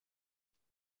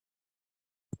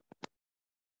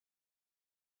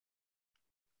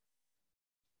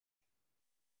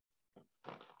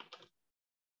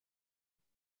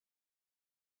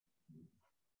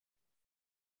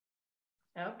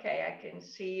Okay, I can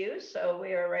see you. So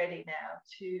we are ready now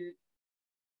to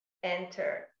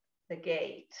enter the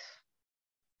gate.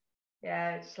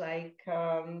 Yeah, it's like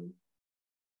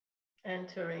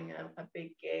entering a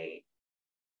big gate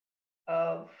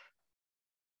of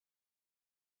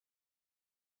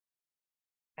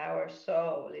our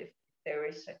soul, if there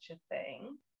is such a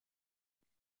thing.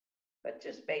 But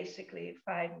just basically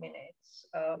 5 minutes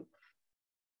of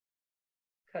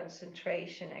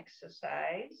concentration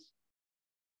exercise.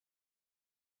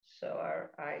 So our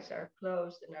eyes are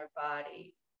closed and our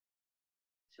body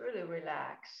is really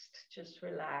relaxed. Just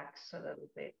relax a little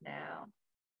bit now,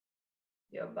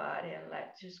 your body, and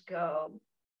let just go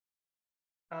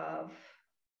of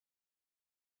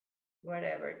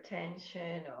whatever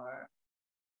tension or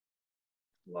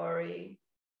worry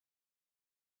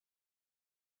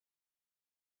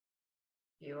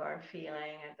you are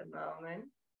feeling at the moment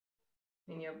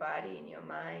in your body, in your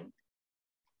mind.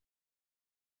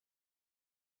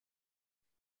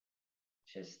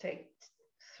 Just take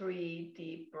 3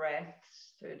 deep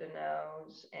breaths through the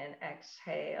nose and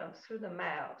exhale through the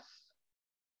mouth.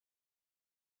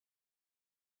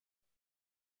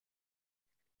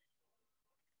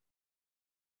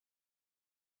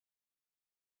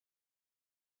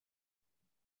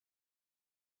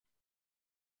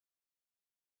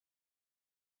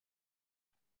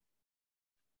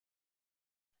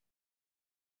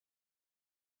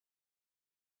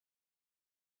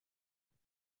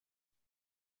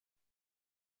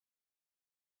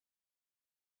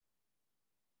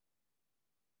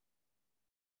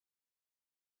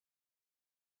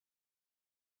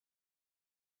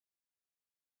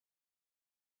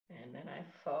 And then I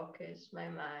focus my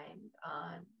mind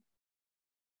on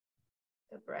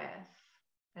the breath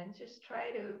and just try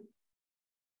to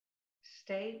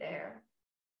stay there.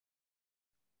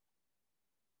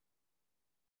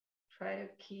 Try to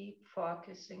keep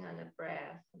focusing on the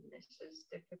breath. And this is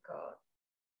difficult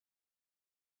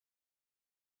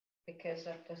because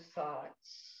of the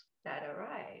thoughts that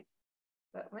arrive.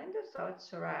 But when the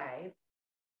thoughts arrive,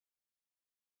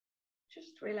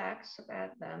 just relax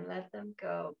about them, let them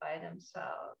go by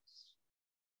themselves.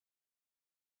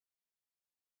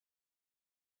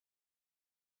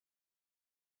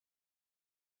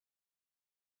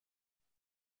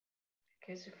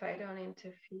 Because if I don't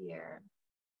interfere,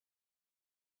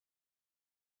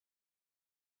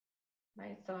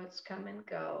 my thoughts come and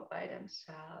go by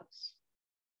themselves.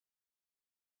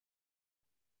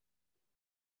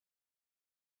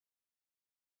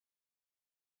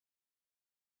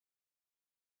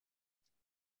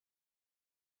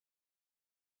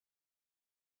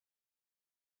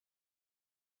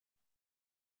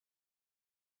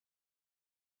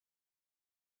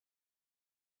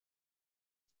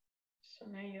 So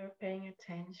now you're paying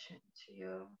attention to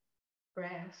your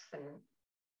breath and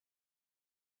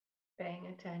paying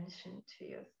attention to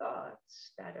your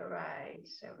thoughts that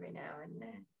arise every now and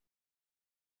then.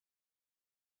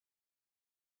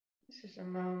 This is a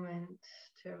moment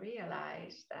to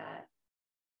realize that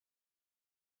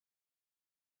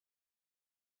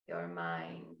your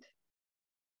mind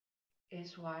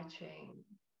is watching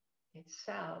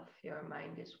itself. Your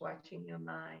mind is watching your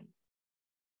mind.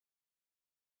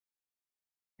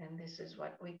 And this is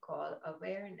what we call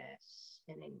awareness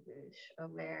in English.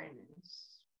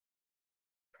 Awareness,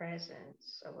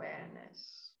 presence,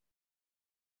 awareness.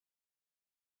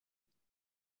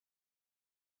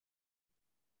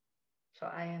 So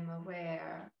I am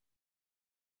aware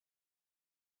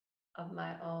of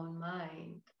my own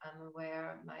mind. I'm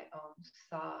aware of my own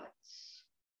thoughts.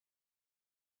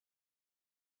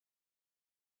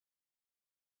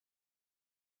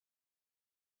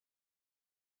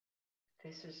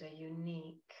 This is a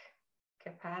unique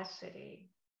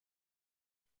capacity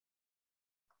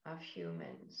of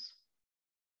humans.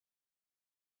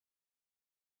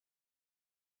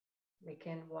 We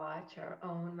can watch our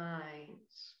own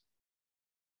minds.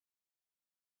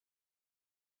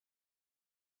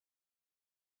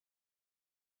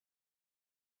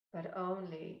 But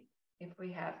only if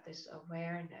we have this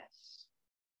awareness.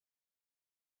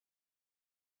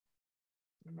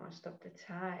 Most of the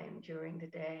time during the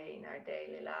day in our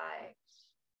daily lives,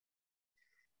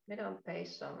 we don't pay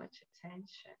so much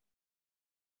attention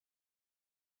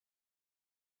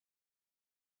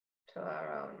to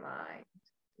our own mind.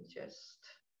 We just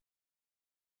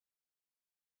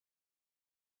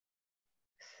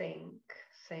think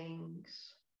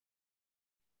things,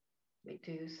 we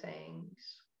do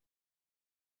things,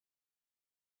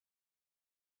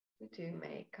 we do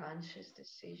make conscious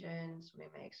decisions, we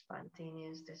make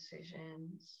spontaneous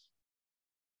decisions,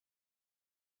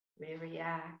 we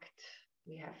react,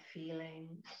 we have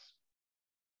feelings.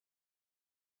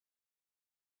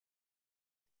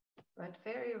 But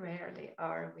very rarely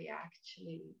are we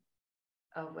actually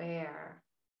aware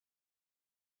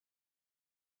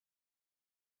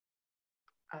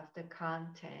of the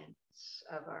contents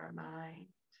of our mind.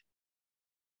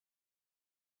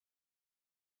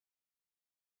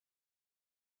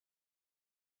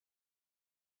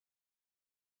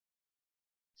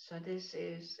 So this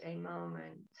is a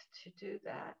moment to do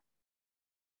that.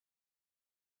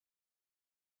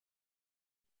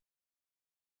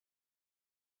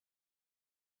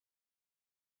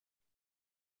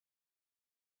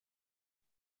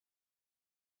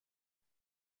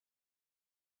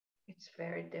 It's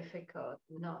very difficult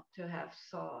not to have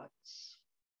thoughts.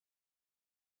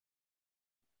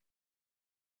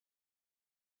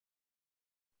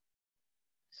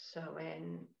 So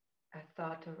when a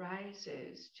thought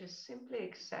arises, just simply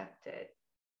accept it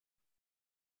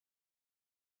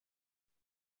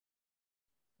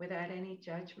without any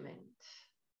judgment.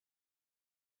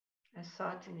 A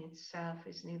thought in itself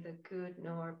is neither good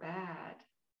nor bad,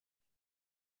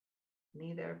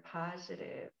 neither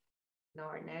positive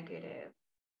nor negative.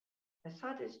 A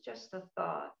thought is just a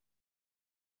thought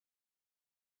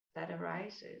that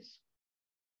arises.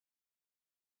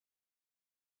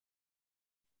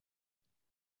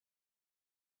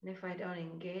 And if I don't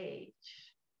engage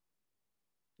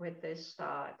with this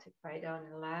thought, if I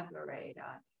don't elaborate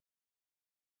on it,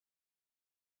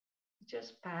 it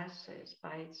just passes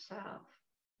by itself.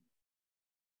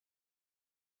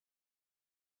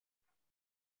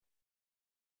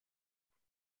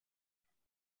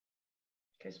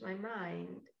 Because my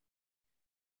mind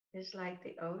is like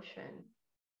the ocean.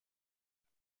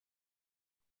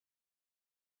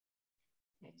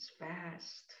 It's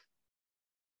vast.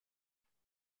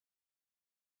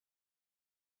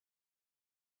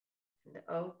 And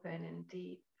open and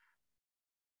deep.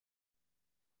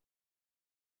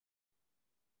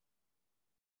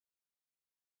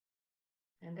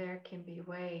 And there can be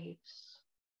waves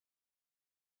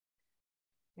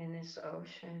in this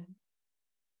ocean.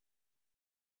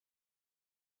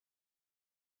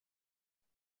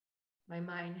 My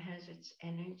mind has its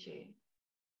energy.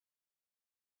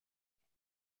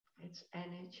 Its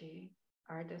energy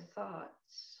are the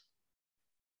thoughts,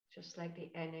 just like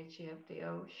the energy of the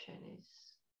ocean is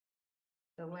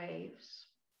the waves.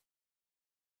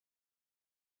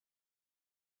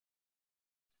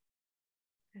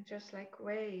 And just like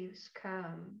waves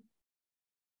come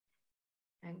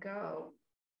and go,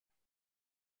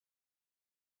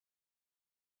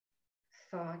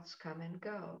 thoughts come and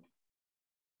go.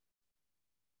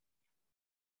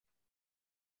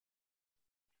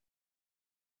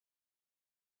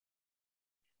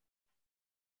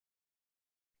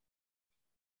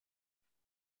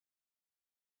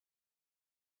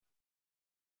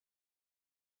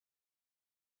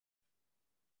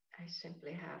 I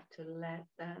simply have to let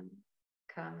them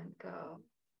come and go.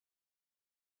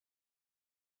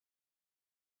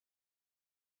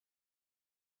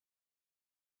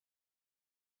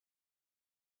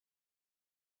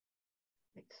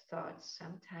 With thoughts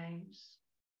sometimes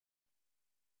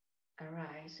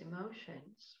arise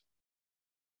emotions.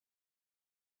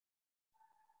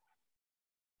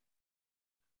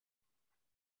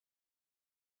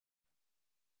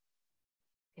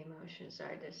 Emotions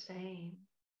are the same.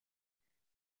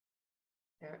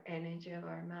 They're energy of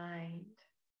our mind.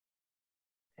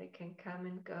 They can come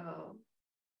and go.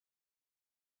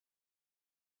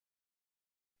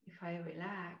 If I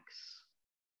relax,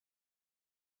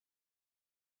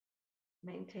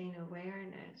 maintain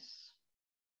awareness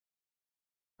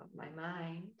of my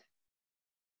mind,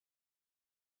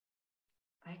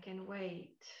 I can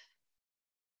wait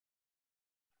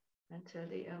until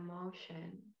the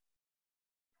emotion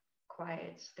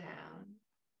quiets down.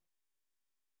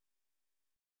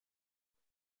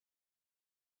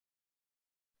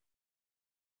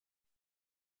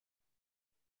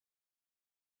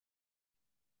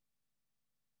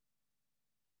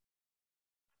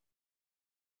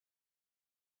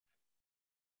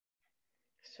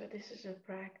 So this is a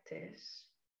practice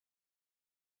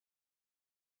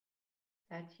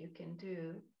that you can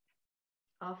do.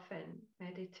 Often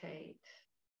meditate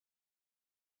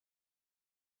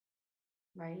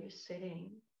while you're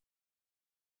sitting.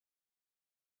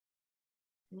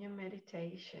 And your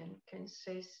meditation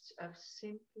consists of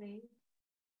simply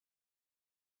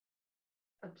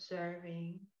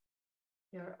observing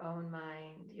your own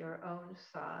mind, your own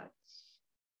thoughts,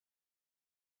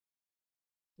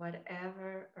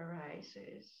 whatever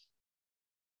arises,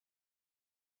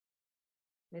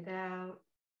 without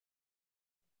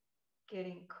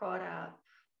getting caught up,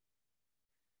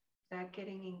 without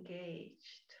getting engaged,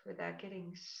 without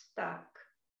getting stuck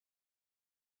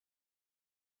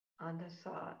on the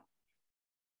thought.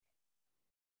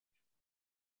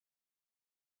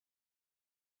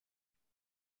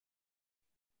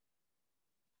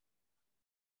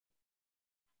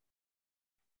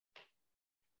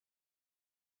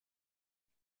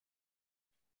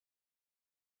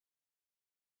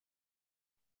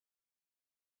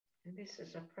 And this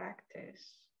is a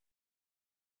practice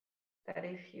that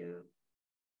if you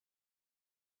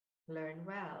learn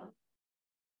well,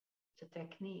 it's a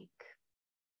technique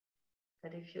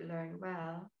that if you learn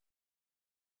well,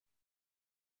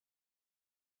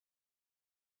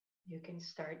 you can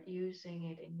start using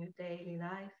it in your daily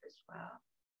life as well.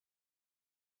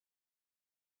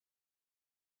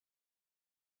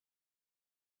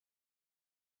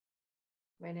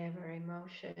 Whenever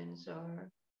emotions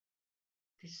or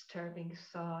disturbing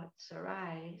thoughts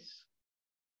arise,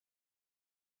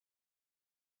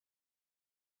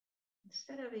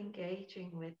 instead of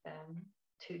engaging with them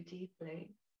too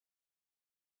deeply,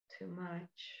 too much,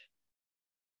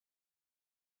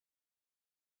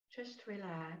 just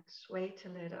relax, wait a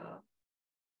little,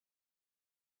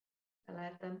 and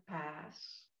let them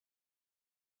pass.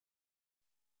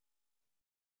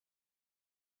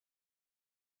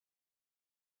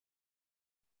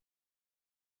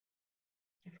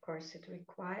 Of course, it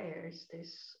requires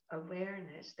this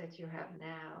awareness that you have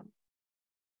now,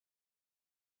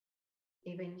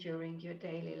 even during your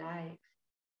daily life.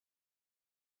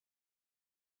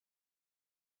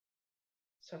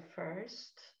 So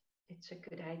first, it's a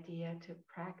good idea to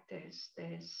practice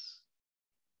this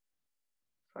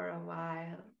for a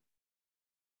while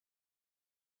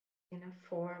in a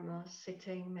formal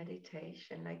sitting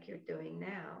meditation like you're doing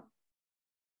now.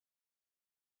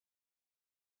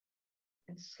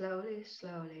 And slowly,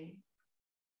 slowly,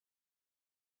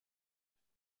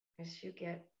 as you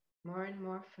get more and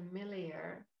more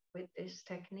familiar with this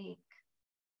technique,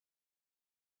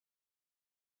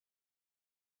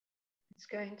 it's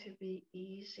going to be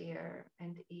easier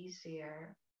and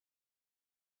easier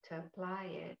to apply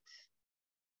it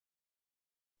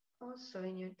also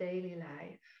in your daily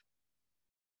life.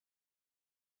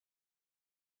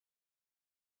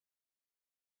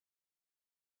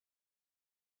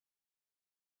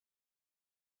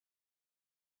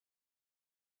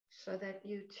 So that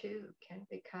you too can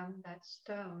become that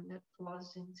stone that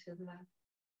falls into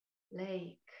the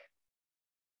lake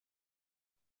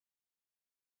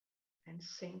and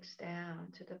sinks down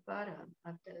to the bottom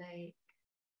of the lake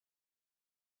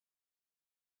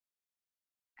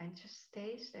and just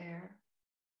stays there,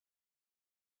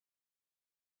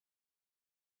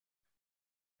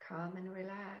 calm and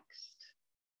relaxed,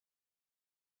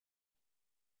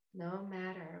 no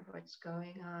matter what's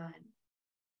going on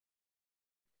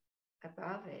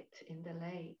above it in the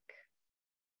lake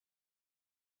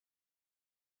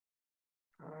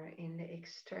or in the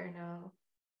external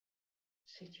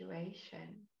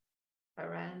situation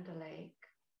around the lake.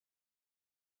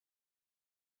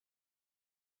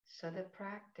 So the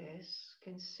practice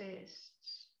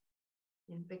consists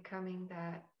in becoming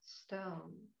that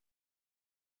stone,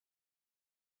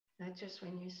 not just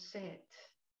when you sit,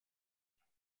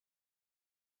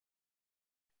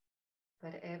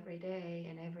 but every day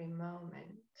and every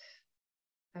moment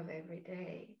of every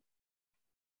day.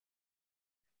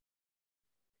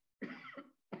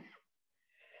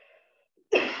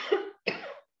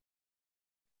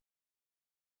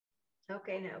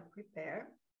 Okay, now prepare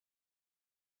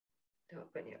to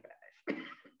open your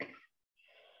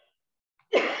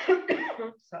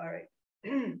eyes. Sorry.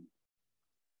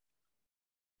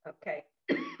 Okay.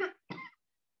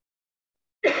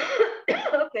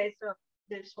 Okay, so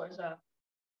this was a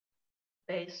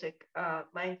basic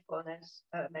mindfulness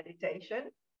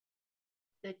meditation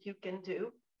that you can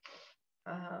do.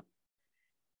 What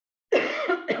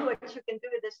you can do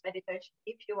with this meditation,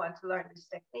 if you want to learn this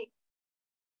technique,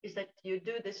 is that you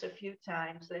do this a few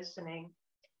times listening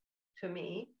to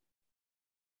me.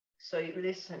 So you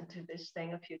listen to this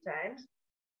thing a few times,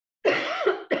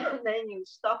 then you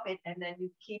stop it, and then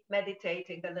you keep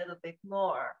meditating a little bit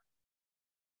more.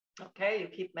 Okay, you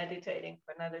keep meditating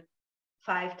for another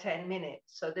 5-10 minutes.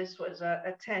 So this was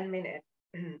a 10-minute,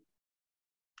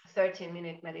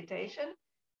 13-minute meditation.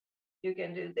 You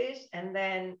can do this, and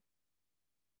then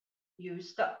you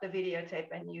stop the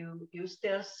videotape and you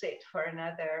still sit for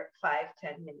another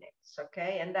 5-10 minutes.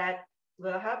 Okay, and that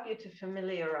will help you to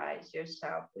familiarize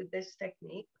yourself with this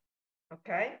technique.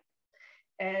 Okay,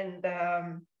 and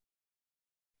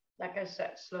like I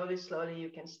said, slowly, slowly you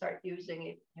can start using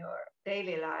it in your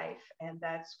daily life, and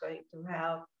that's going to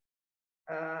help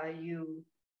you.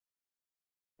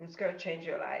 It's going to change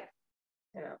your life,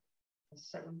 you know,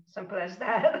 as simple as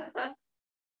that.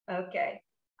 Okay.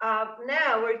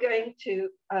 Now we're going to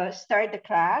start the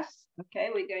class. Okay,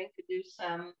 we're going to do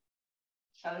some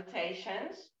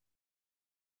salutations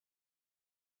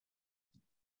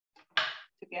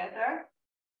together.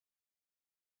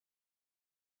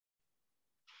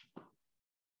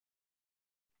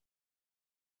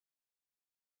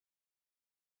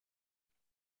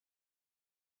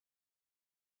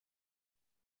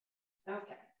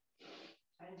 Okay.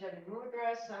 Anjali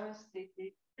Mudra,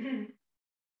 Samastiti.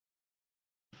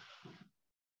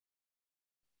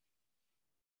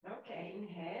 Okay,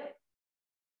 inhale.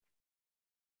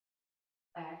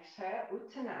 Exhale,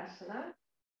 Uttanasana.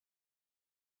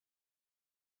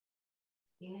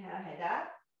 Inhale, head up.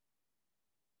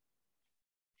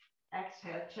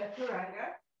 Exhale, Chaturanga.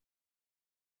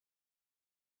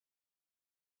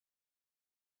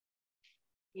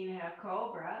 Inhale,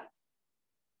 Cobra.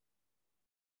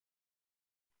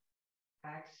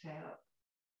 Exhale,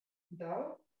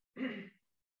 Dog.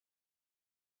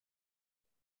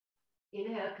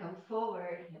 Inhale, come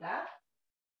forward, head up.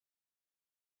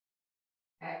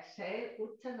 Exhale,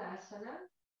 Uttanasana.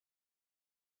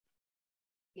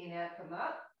 Inhale, come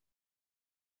up.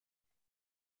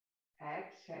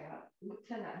 Exhale,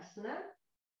 Uttanasana.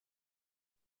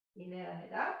 Inhale,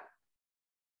 head up.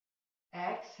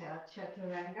 Exhale,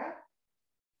 Chaturanga.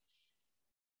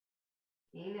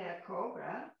 Inhale,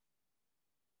 Cobra.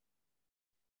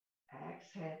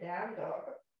 Exhale, down dog.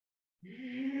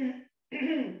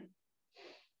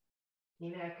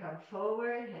 Inhale, come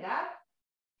forward, head up.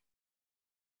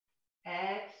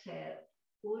 Exhale,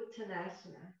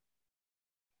 Uttanasana.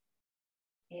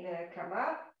 Inhale, come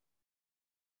up.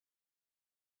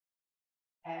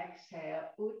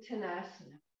 Exhale,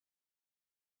 Uttanasana.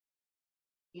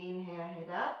 Inhale, head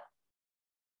up.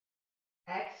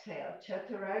 Exhale,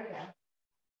 Chaturanga.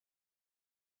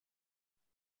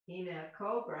 Inhale,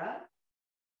 Cobra.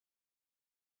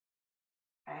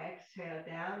 Exhale,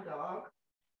 down dog.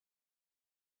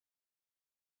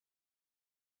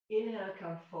 Inhale,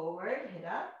 come forward, head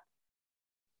up.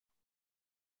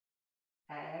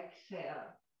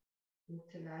 Exhale,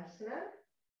 Uttanasana.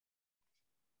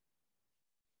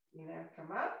 Inhale,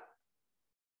 come up.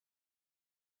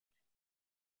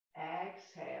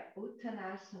 Exhale,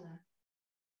 Uttanasana.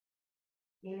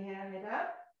 Inhale, head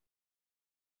up.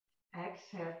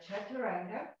 Exhale,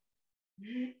 Chaturanga.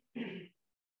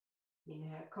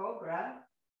 Inhale, Cobra.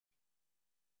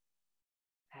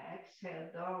 Exhale,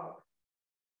 dog.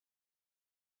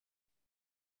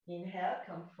 Inhale,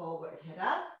 come forward, head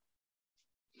up.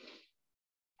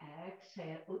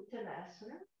 Exhale,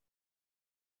 Uttanasana.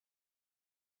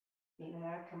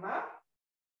 Inhale, come up.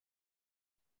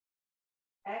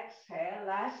 Exhale,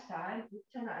 last time,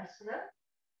 Uttanasana.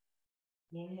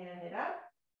 Inhale, head up.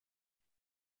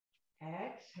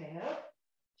 Exhale,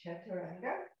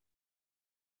 Chaturanga.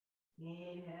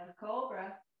 Inhale,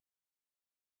 Cobra.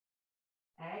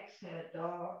 Exhale,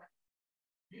 dog.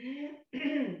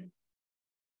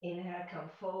 Inhale, come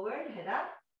forward, head up.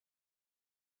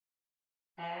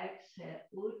 Exhale,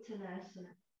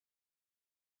 Uttanasana.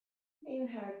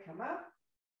 Inhale, come up.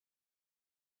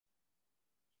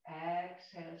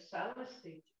 Exhale,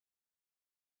 Samastiti.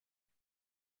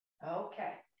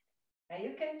 Okay. Now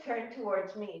you can turn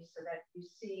towards me so that you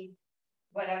see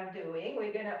what I'm doing.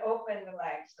 We're going to open the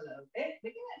legs a little bit.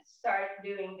 We're going to start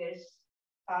doing this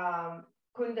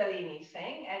kundalini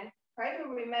thing and try to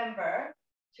remember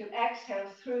to exhale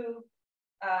through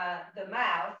the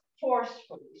mouth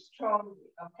forcefully,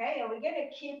 strongly, okay? And we're going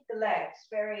to keep the legs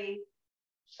very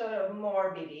sort of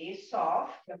morbidly,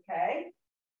 soft, okay?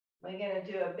 We're going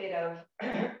to do a bit of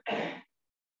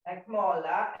like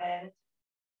mola, and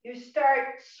you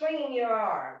start swinging your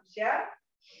arms, yeah?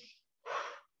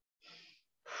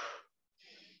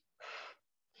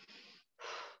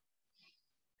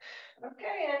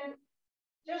 Okay, and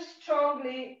just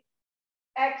strongly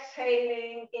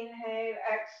exhaling, inhale,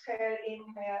 exhale,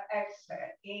 inhale,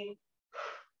 exhale, in.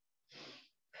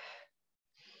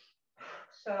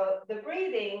 So the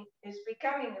breathing is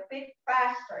becoming a bit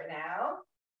faster now.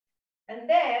 And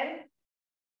then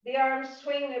the arms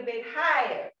swing a bit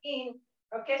higher, in.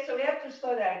 Okay, so we have to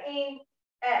slow down, in,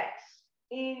 X.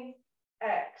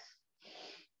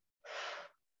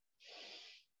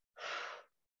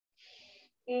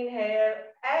 Inhale,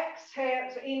 exhale,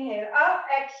 so inhale up,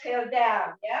 exhale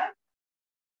down, yeah?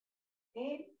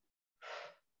 In.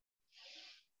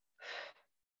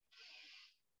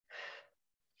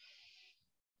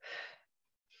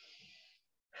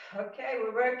 Okay,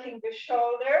 we're working the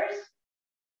shoulders.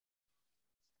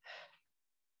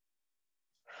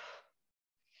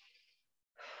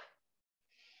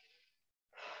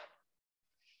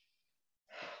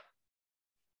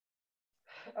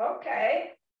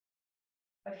 Okay,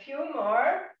 a few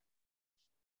more.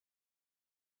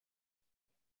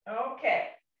 Okay,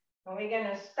 and we're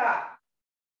gonna stop.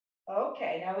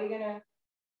 Okay, now we're gonna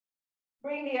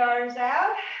bring the arms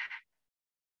out.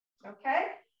 Okay,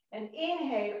 and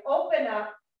inhale, open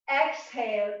up,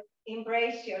 exhale,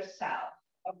 embrace yourself.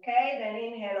 Okay, then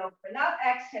inhale, open up,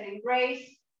 exhale, embrace,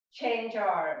 change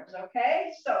arms.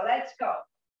 Okay, so let's go.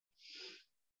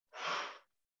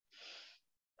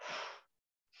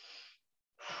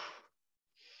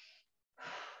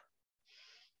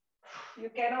 You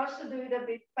can also do it a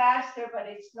bit faster, but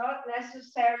it's not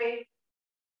necessary.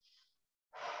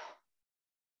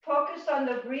 Focus on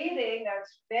the breathing,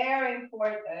 that's very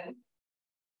important.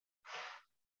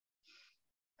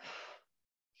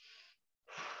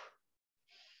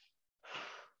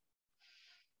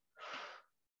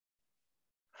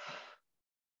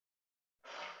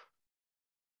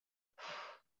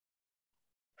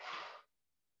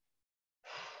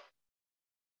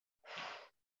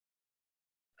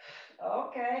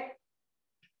 Okay.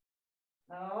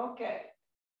 Okay.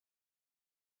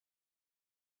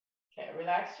 Okay,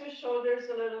 relax your shoulders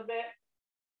a little bit.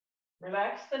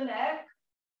 Relax the neck.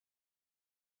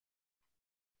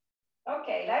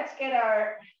 Okay, let's get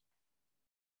our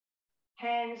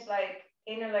hands like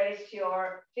interlace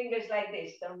your fingers like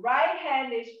this. The right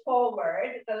hand is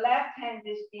forward, the left hand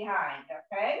is behind,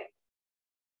 okay?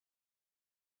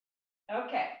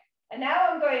 Okay, and now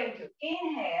I'm going to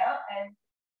inhale and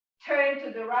turn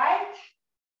to the right,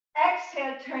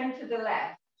 exhale, turn to the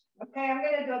left. Okay, I'm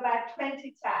going to do about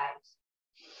 20 times.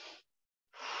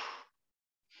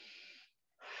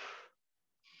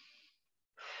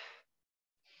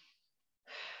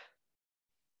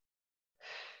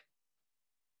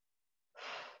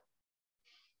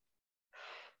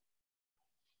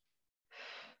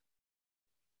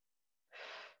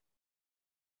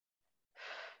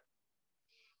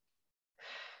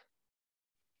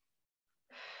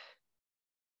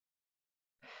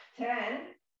 Ten,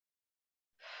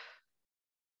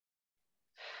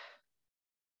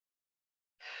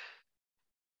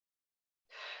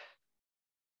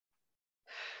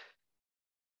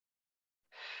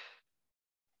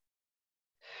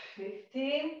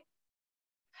 15,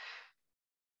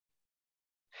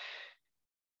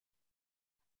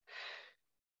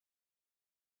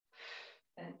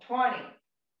 and 20.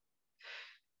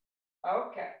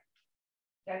 Okay,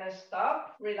 gonna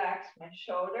stop, relax my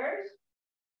shoulders.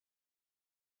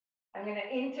 I'm gonna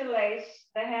interlace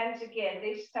the hands again,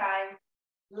 this time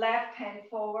left hand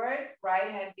forward, right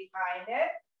hand behind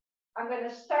it. I'm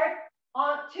gonna start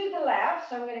on to the left,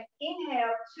 so I'm gonna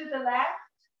inhale to the left,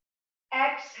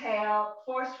 exhale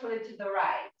forcefully to the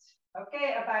right.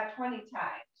 Okay, about 20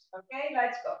 times. Okay,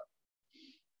 let's go.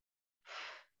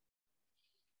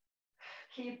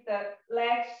 Keep the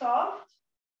legs soft,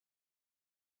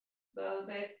 a little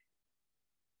bit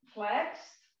flexed.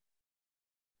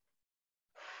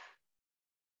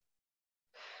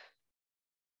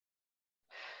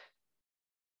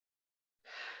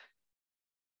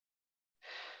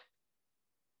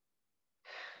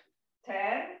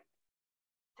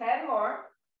 Ten more.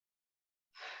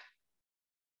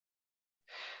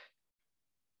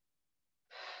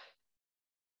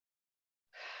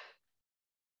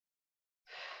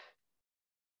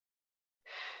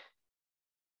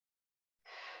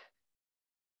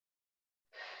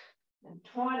 And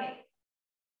 20.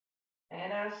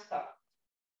 And I'll stop.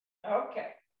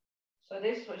 Okay. So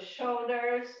this was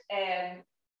shoulders and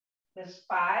the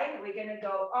spine. We're going to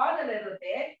go on a little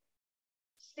bit.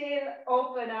 Still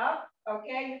open up.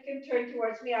 Okay. You can turn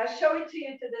towards me. I'll show it to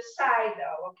you to the side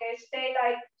though. Okay.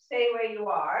 Stay where you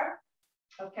are.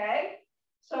 Okay.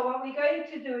 So what we're going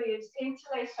to do is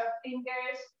interlace our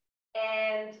fingers,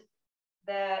 and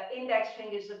the index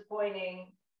fingers are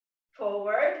pointing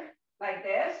forward like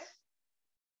this.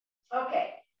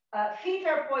 Okay, feet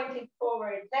are pointing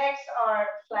forward, legs are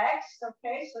flexed,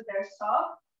 okay, so they're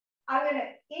soft. I'm gonna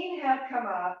inhale, come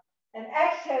up, and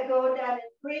exhale, go down and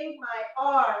bring my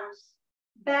arms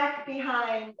back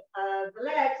behind the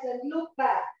legs and look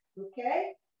back,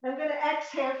 okay? I'm gonna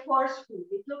exhale forcefully.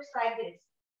 It looks like this.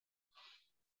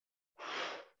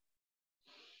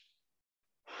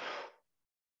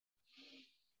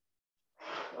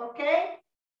 Okay,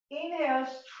 inhale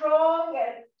strong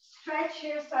and stretch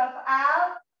yourself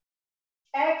out.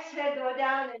 Exhale, go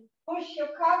down and push your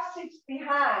coccyx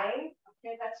behind.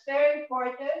 Okay, that's very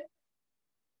important.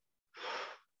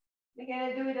 We're going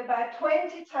to do it about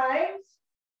 20 times.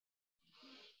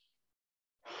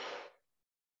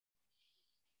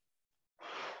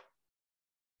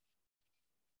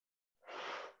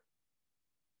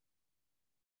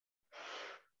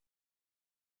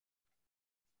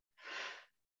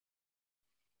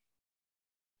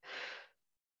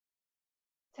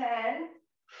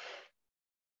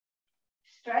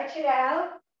 Stretch it out.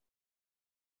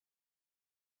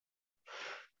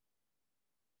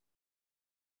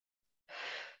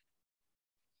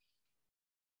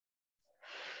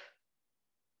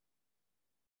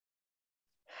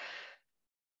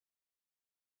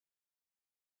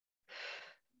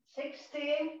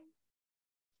 Sixteen.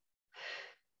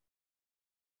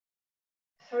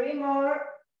 3 more.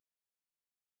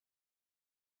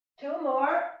 2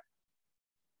 more.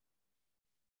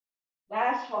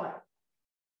 Last one.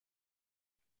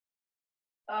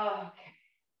 Okay.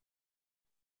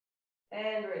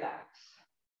 And relax.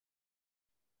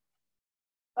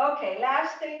 Okay,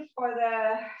 last thing for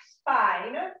the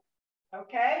spine.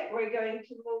 Okay, we're going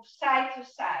to move side to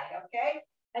side. Okay,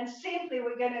 and simply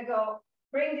we're going to go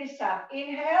bring this up.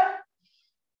 Inhale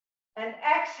and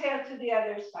exhale to the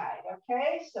other side.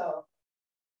 Okay, so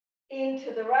in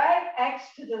to the right, X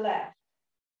to the left.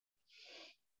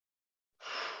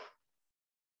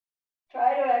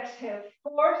 Try to exhale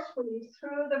forcefully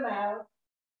through the mouth.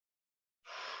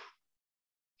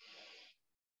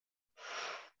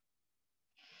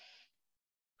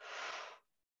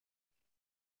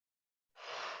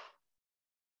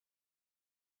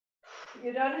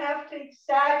 You don't have to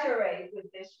exaggerate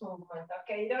with this movement,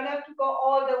 okay? You don't have to go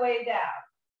all the way down.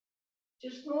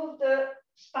 Just move the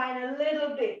spine a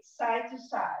little bit, side to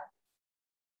side.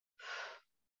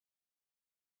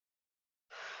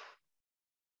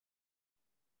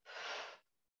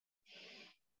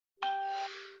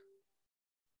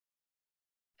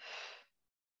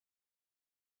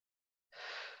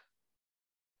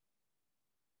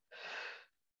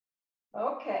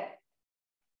 Okay.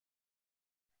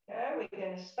 Okay, we're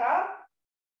going to stop.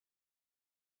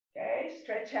 Okay,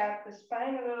 stretch out the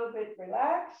spine a little bit,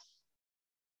 relax.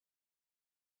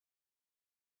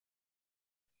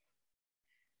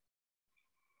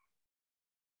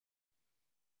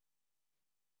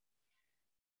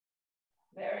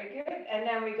 Very good. And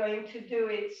then we're going to do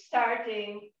it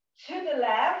starting to the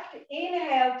left.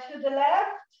 Inhale to the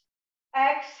left.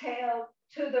 Exhale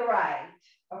to the right.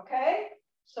 Okay?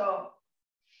 So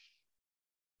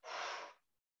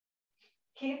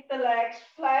keep the legs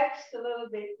flexed a little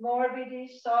bit, morbidly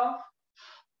soft.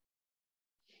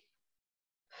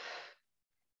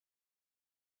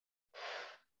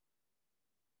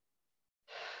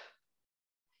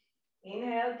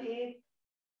 Inhale deep.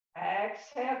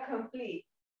 Exhale complete.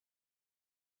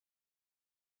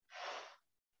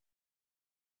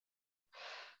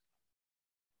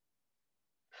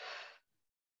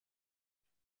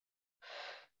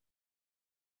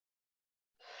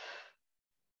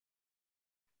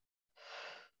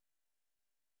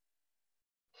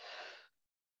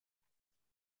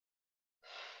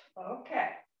 Okay.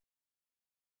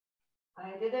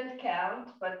 I didn't count,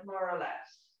 but more or less.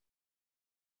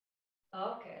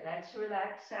 Okay, let's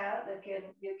relax out. Again,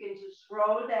 you can just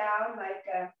roll down like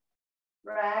a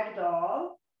rag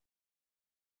doll.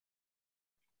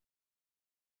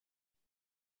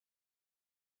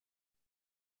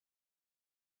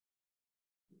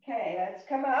 Okay, let's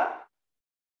come up.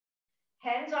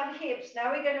 Hands on hips.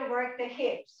 Now we're going to work the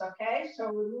hips, okay?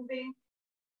 So we're moving.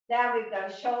 Now we've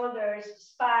done shoulders,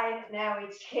 spine. Now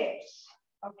it's hips,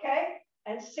 okay?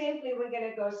 And simply we're going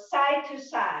to go side to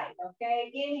side,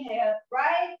 okay? Inhale,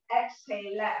 right,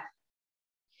 exhale, left.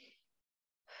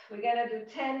 We're going to do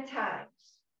 10 times.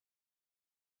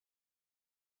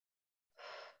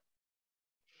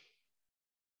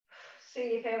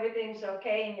 See if everything's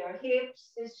okay in your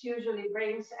hips. This usually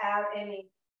brings out any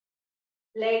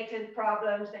latent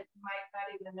problems that you might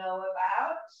not even know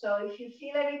about. So if you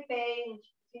feel any pain, if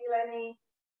you feel any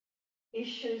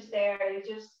issues there, you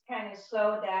just kind of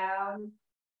slow down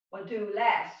or do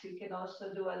less. You can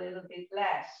also do a little bit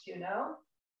less, you know.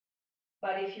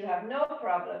 But if you have no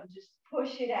problem, just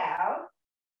push it out.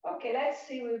 Okay, let's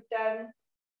see, we've done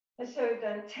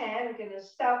 10. We're going to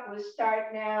stop. We'll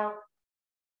start now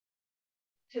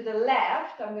to the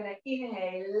left. I'm going to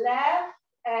inhale left,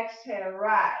 exhale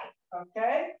right,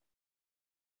 okay?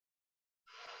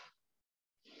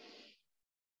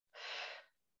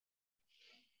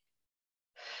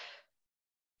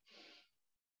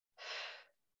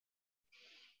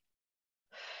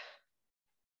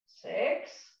 Six.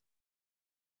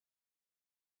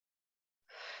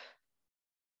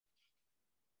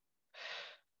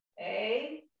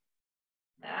 8,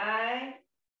 9,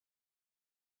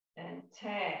 and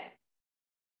 10.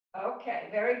 Okay,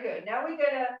 very good. Now we're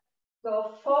going to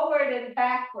go forward and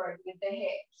backward with the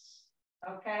hips.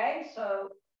 Okay, so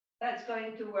that's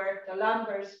going to work the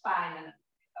lumbar spine.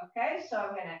 Okay, so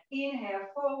I'm going to inhale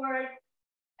forward,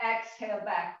 exhale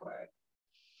backward.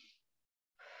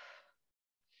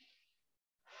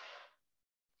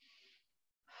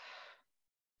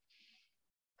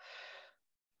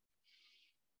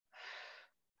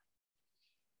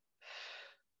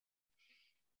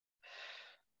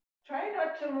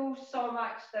 have to move so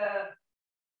much the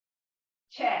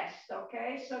chest,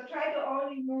 okay? So try to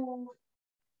only move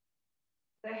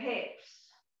the hips.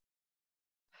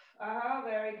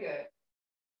 Very good.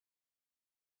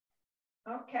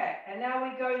 Okay, and now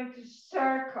we're going to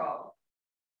circle.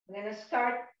 I'm going to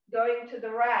start going to the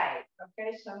right,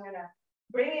 okay? So I'm going to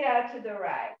bring it out to the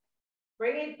right,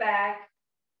 bring it back,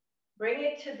 bring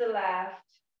it to the left,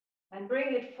 and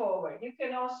bring it forward. You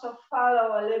can also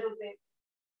follow a little bit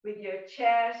with your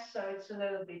chest, so it's a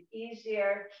little bit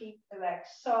easier. Keep the legs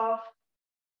soft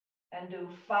and do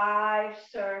 5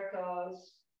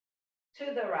 circles to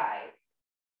the right.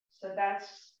 So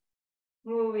that's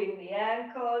moving the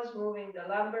ankles, moving the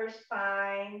lumbar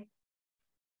spine.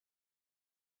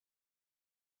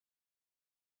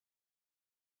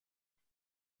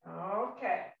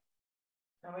 Okay.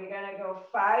 And we're going to go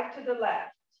 5 to the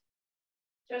left.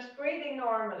 Just breathing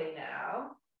normally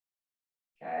now.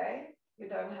 Okay. You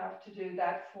don't have to do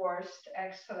that forced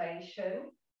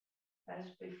exhalation as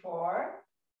before.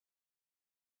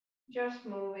 Just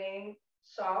moving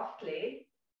softly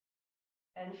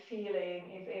and feeling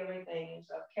if everything is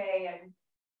okay, and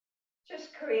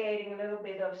just creating a little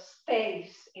bit of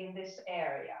space in this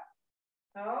area.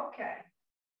 Okay,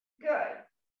 good.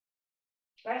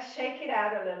 Let's shake it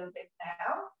out a little bit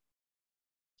now.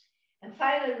 And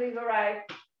finally, we've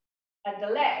arrived at the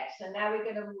legs, and now we're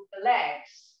going to move the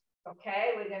legs.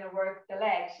 Okay, we're going to work the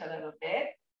legs a little bit,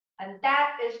 and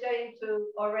that is going to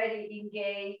already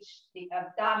engage the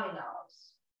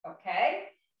abdominals. Okay,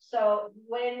 so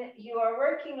when you are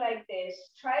working like this,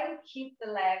 try to keep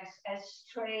the legs as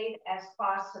straight as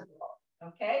possible.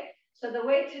 Okay, so the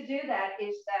way to do that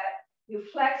is that you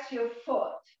flex your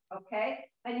foot. Okay,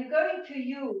 and you're going to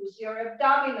use your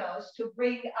abdominals to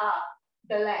bring up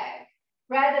the leg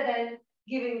rather than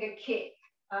giving a kick.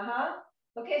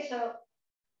 Okay, so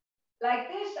like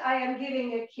this, I am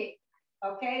giving a kick,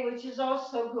 okay, which is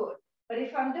also good. But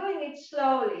if I'm doing it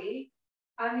slowly,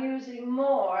 I'm using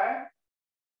more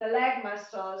the leg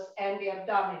muscles and the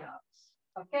abdominals,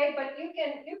 okay? But you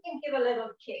can give a little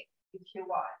kick if you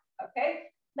want, okay?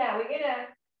 Now we're gonna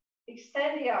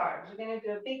extend the arms. We're gonna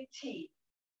do a big T.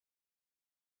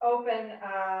 Open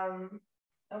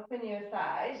your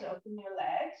thighs, open your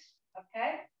legs,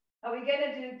 okay? Now we're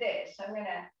gonna do this. I'm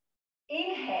gonna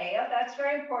inhale, that's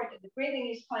very important. The breathing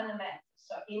is fundamental.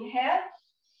 So inhale,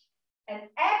 and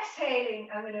exhaling,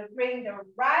 I'm going to bring the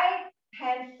right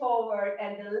hand forward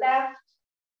and the left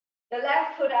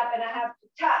foot up, and I have to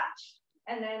touch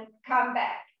and then come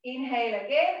back. Inhale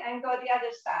again and go the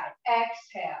other side.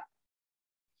 Exhale.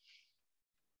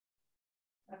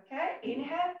 Okay,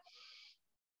 inhale.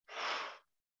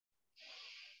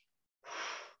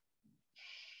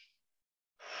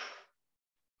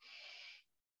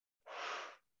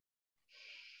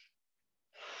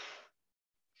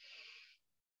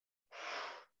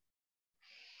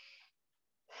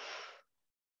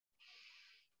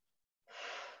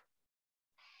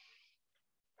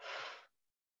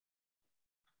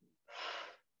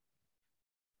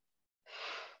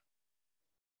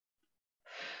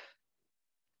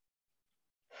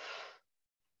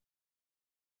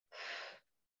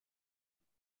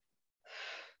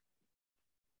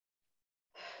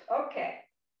 Okay.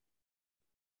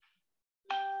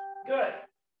 Good.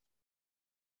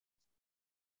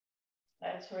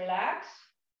 Let's relax.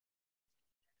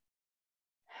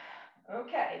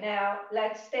 Okay, now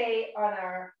let's stay on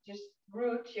just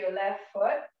root your left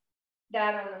foot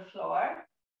down on the floor.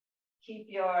 Keep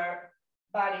your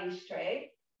body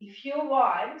straight. If you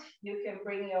want, you can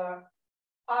bring your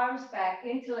arms back,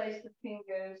 interlace the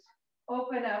fingers,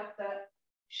 open up the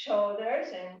shoulders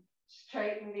and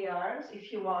straighten the arms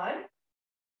if you want.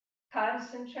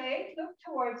 Concentrate, look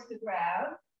towards the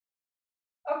ground.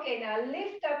 Okay, now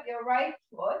lift up your right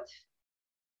foot,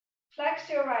 flex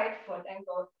your right foot and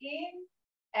go in,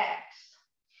 X.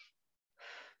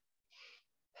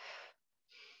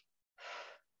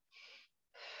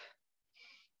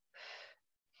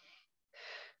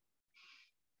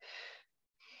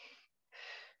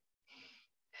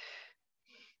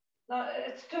 No,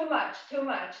 it's too much.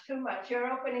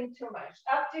 You're opening too much.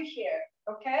 Up to here,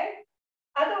 okay?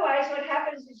 Otherwise, what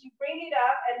happens is you bring it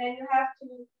up and then you have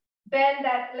to bend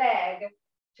that leg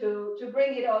to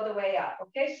bring it all the way up,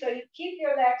 okay? So you keep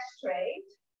your leg straight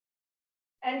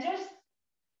and just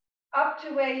up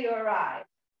to where you arrive,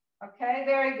 okay?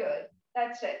 Very good.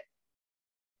 That's it.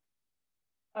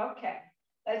 Okay,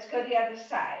 let's go the other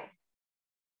side.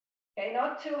 Okay,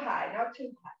 not too high.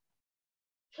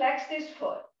 Flex this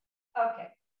foot. Okay,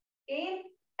 in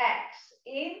X,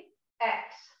 in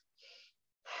X.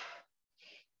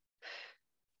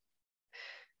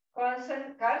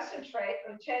 Concentrate concentrate,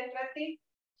 concentrati.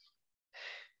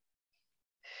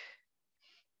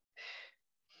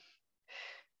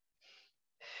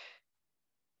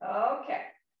 Okay,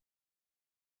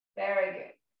 very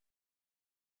good.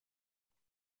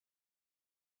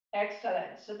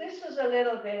 Excellent. So this was a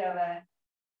little bit of a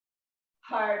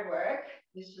hard work.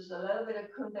 This was a little bit of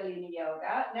kundalini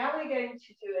yoga. Now we're going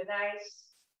to do a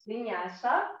nice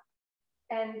vinyasa,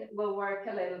 and we'll work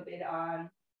a little bit on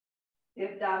the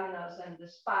abdominals and the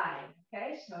spine.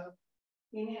 Okay, so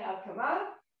inhale, come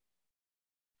up.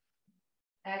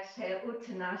 Exhale,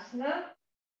 uttanasana.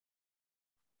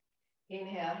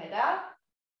 Inhale, head up.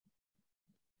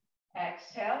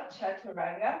 Exhale,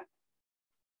 chaturanga.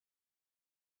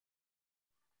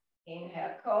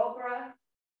 Inhale, cobra.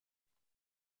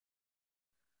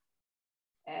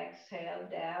 Exhale,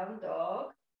 down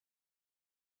dog.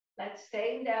 Let's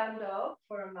stay in down dog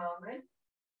for a moment.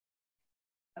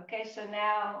 Okay, so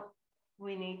now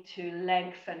we need to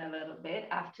lengthen a little bit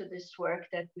after this work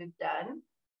that we've done.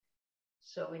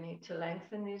 So we need to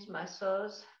lengthen these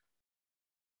muscles.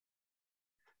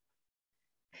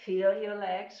 Feel your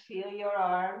legs, feel your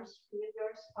arms, feel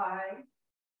your spine.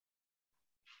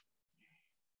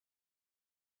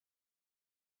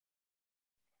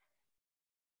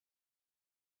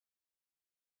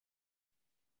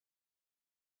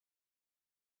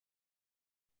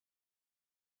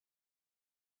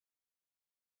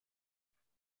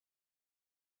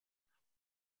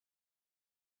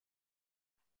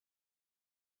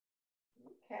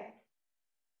 Okay,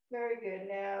 very good.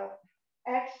 Now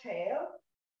exhale,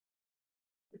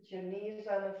 put your knees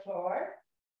on the floor.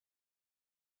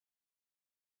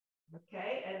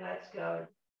 Okay, and let's go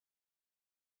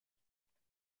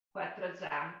quattro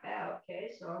zampe.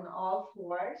 Okay, so on all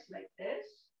fours like this.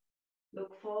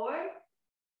 Look forward.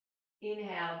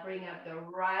 Inhale, bring up the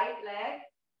right leg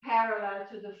parallel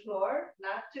to the floor,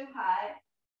 not too high,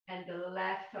 and the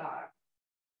left arm.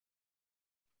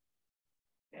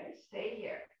 Okay, stay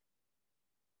here.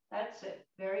 That's it.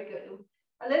 Very good.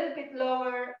 A little bit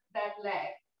lower that leg.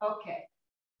 Okay.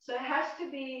 So it has to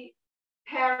be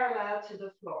parallel to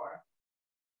the floor.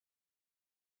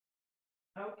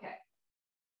 Okay.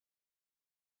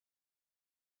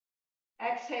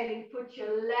 Exhaling, put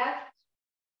your left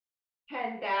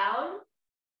hand down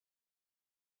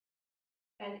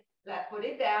and put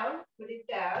it down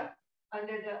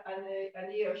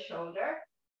under your shoulder.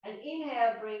 And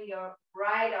inhale, bring your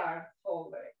right arm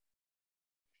forward.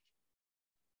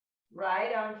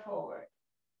 Right arm forward.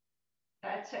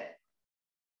 That's it.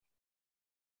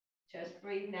 Just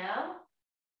breathe now.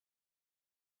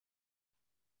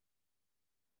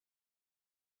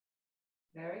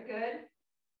 Very good.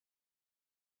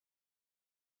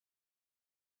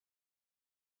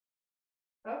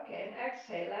 Okay, and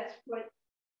exhale. Let's put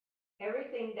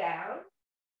everything down.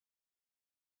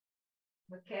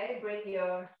 Okay, bring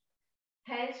your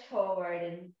hands forward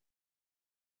and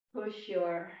push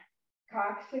your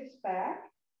coccyx back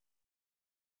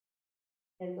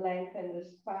and lengthen the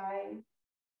spine.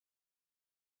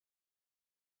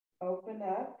 Open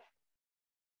up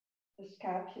the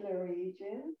scapular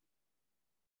region.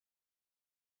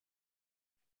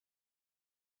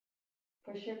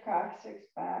 Push your coccyx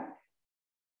back.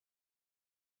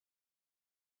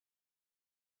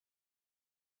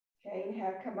 Okay,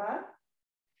 inhale, come up.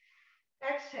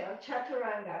 Exhale,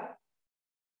 chaturanga.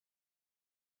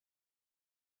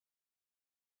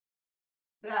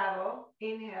 Bravo.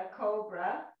 Inhale,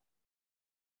 cobra.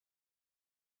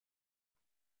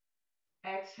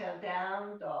 Exhale,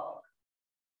 down dog.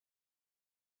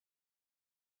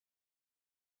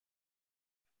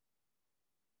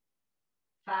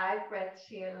 Five breaths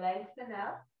here. Lengthen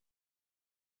up.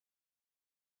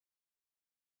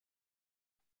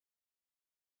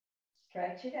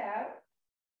 Stretch it out.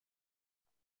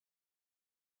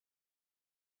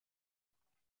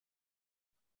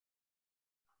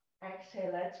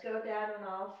 Exhale, let's go down on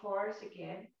all fours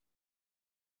again.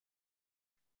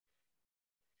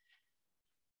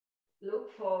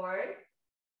 Look forward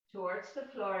towards the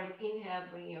floor and inhale,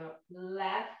 bring your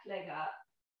left leg up.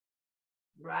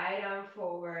 Right arm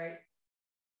forward.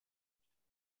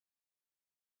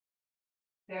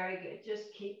 Very good.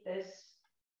 Just keep this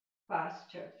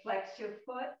posture. Flex your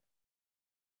foot.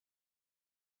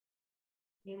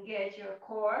 Engage your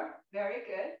core. Very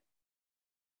good.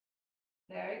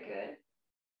 Very good.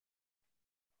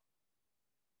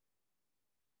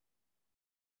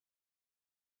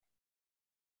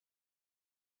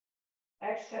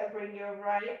 Exhale, bring your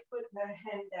right foot and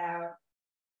hand down.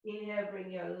 Inhale, bring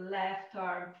your left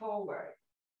arm forward.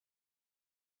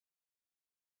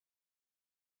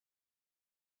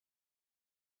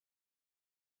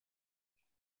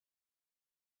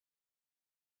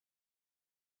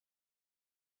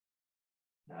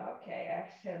 Okay,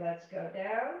 exhale, let's go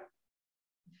down.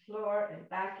 Floor and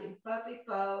back in puppy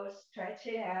pose. Stretch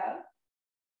it out.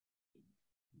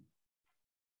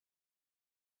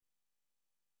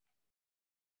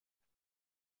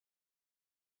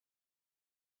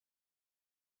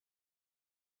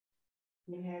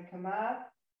 Inhale, come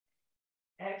up.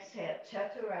 Exhale,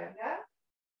 chaturanga.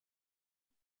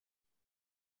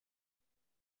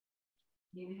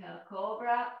 Inhale,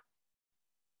 cobra.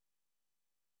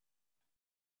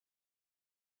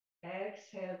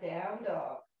 Exhale, down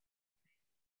dog.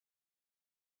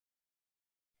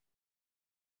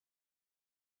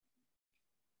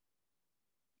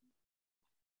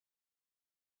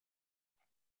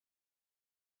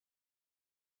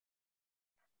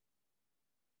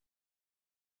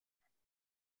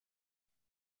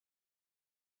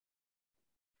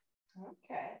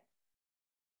 Okay.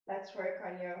 Let's work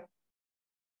on your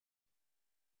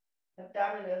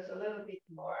abdominals a little bit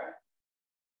more.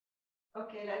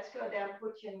 Okay, let's go down.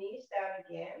 Put your knees down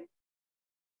again.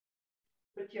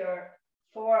 Put your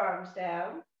forearms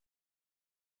down.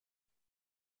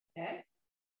 Okay.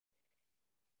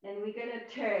 And we're going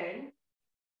to turn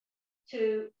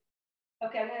to,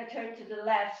 okay, I'm going to turn to the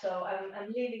left. So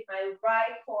I'm leaving my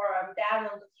right forearm down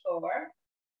on the floor.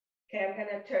 Okay, I'm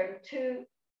going to turn to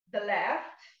the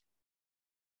left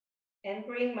and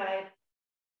bring my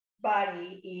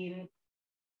body in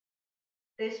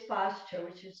this posture,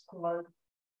 which is called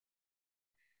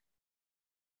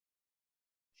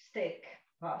stick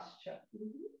posture.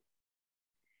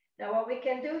 Now what we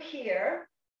can do here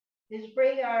is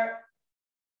bring our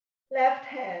left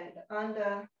hand on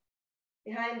the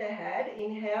behind the head.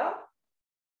 Inhale.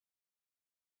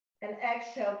 And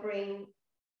exhale, bring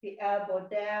the elbow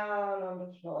down on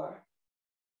the floor.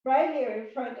 Right here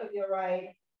in front of your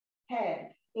right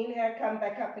hand. Inhale, come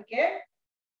back up again.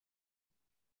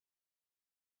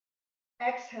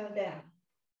 Exhale down.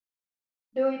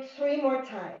 Do it 3 more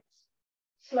times.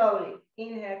 Slowly.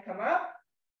 Inhale, come up.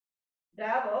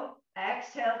 Double.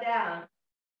 Exhale down.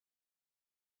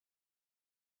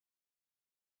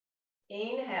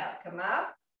 Inhale, come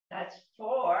up. That's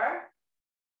 4.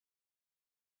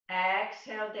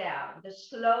 Exhale down. The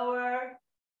slower,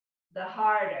 the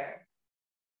harder.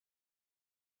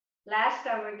 Last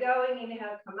time we're going.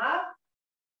 Inhale, come up.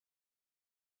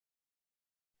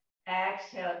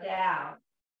 Exhale down.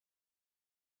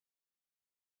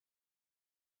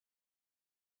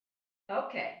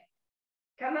 Okay.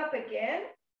 Come up again.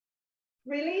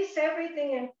 Release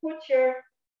everything and put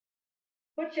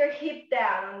your hip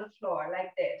down on the floor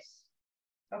like this.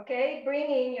 Okay,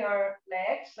 bring in your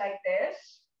legs like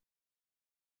this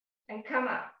and come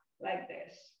up like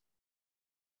this.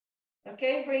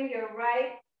 Okay, bring your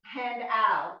right hand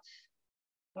out.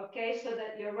 Okay, so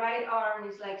that your right arm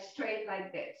is like straight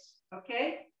like this.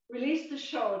 Okay, release the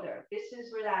shoulder. This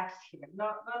is relaxed here,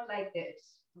 not like this.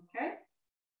 Okay,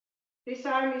 this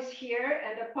arm is here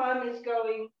and the palm is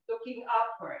looking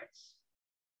upwards.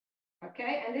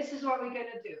 Okay, and this is what we're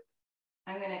gonna do.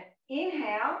 I'm gonna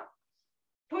inhale,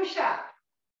 push up,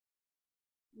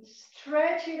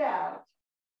 stretch it out.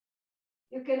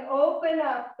 You can open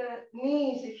up the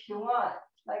knees if you want,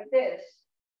 like this.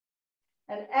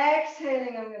 And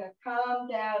exhaling, I'm gonna calm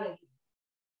down again.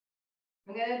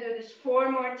 I'm gonna do this 4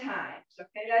 more times.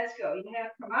 Okay, let's go.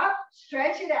 Inhale, come up,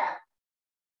 stretch it out.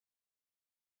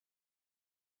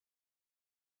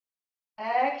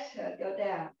 Exhale, go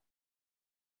down.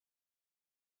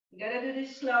 You gotta do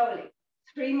this slowly.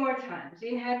 3 more times.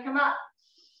 Inhale, come up.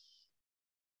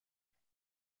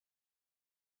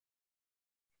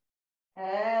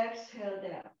 Exhale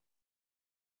down.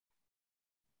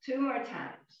 2 more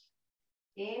times.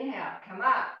 Inhale, come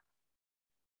up.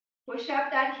 Push up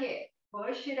that hip.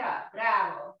 Push it up.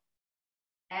 Bravo.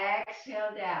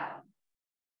 Exhale down.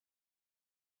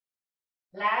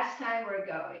 Last time we're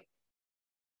going.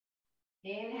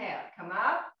 Inhale, come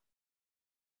up.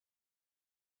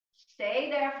 Stay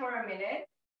there for a minute.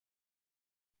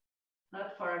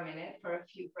 Not for a minute, for a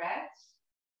few breaths.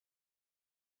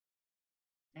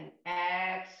 And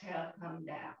exhale, come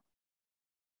down.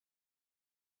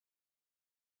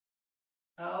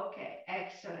 Okay,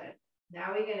 excellent.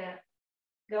 Now we're gonna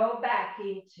go back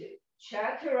into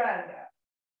chaturanga.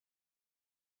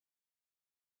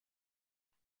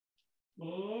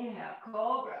 Inhale,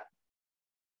 cobra.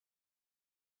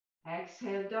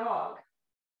 Exhale, dog.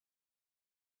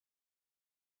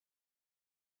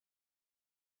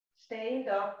 Stay in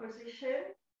dog position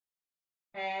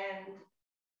and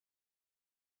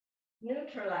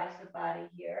neutralize the body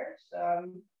here. So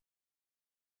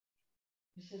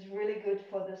this is really good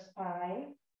for the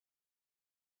spine.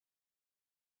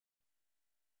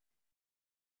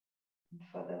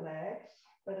 for the legs,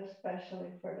 but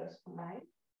especially for the spine.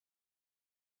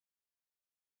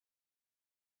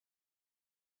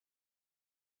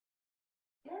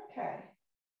 Okay.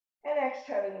 And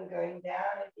exhaling, going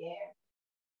down again.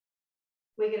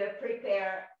 We're going to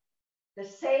prepare the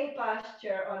same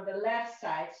posture on the left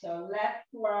side. So left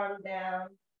forearm down.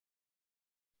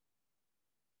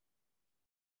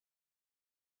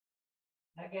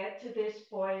 I get to this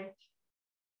point.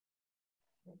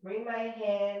 Bring my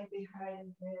hand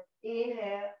behind the head.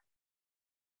 Inhale.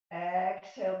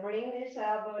 Exhale. Bring this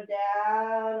elbow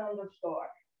down on the floor.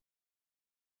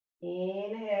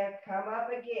 Inhale. Come up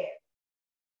again.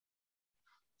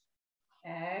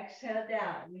 Exhale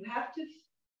down. You have to.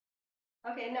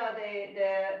 Okay, no,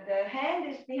 the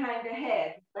hand is behind the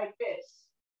head, like this.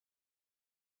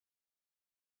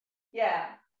 Yeah.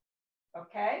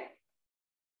 Okay.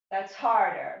 That's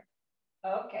harder.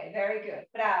 Okay, very good.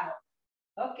 Bravo.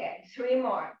 Okay, 3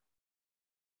 more.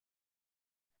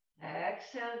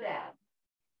 Exhale down.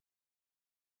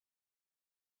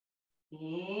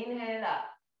 Inhale up.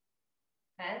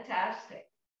 Fantastic.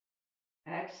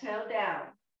 Exhale down.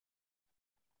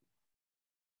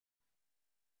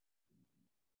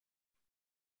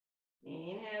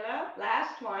 Inhale up.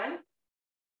 Last one.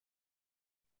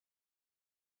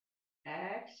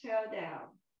 Exhale down.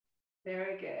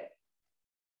 Very good.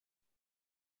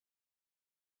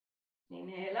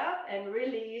 Inhale up and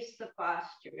release the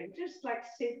posture. And just like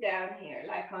sit down here,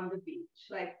 like on the beach,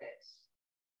 like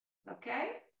this. Okay?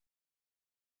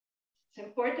 It's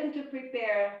important to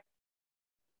prepare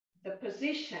the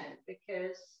position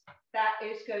because that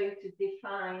is going to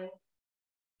define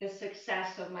the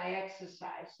success of my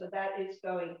exercise. So that is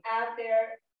going out there,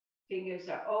 fingers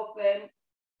are open,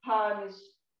 palm is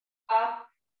up,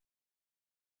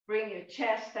 bring your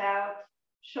chest out,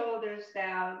 shoulders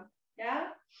down, yeah?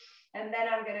 And then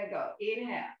I'm gonna go,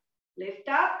 inhale, lift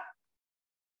up,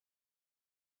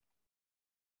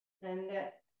 and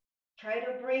try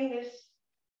to bring this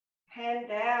hand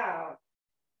down,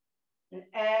 and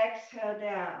exhale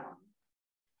down.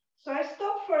 So I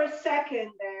stop for a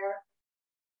second there,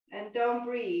 and don't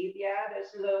breathe, yeah?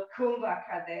 There's a little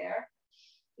kumbhaka there.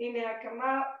 Inhale, come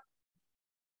up.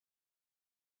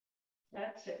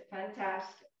 That's it,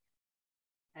 fantastic.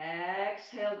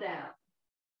 Exhale down.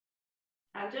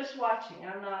 I'm just watching,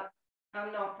 I'm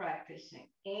not practicing.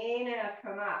 Inhale,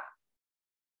 come up.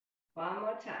 One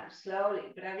more time,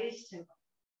 slowly, bravissimo.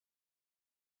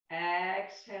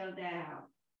 Exhale down.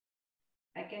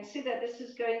 I can see that this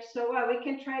is going so well. We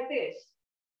can try this.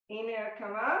 Inhale,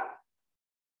 come up.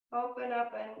 Open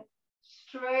up and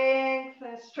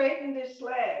straighten this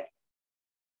leg.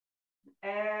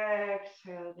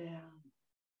 Exhale down.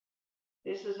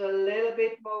 This is a little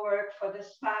bit more work for the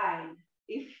spine,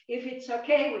 if it's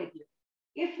okay with you.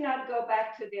 If not, go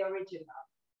back to the original.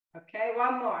 Okay,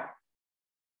 one more.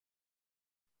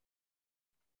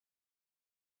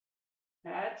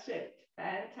 That's it.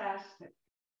 Fantastic.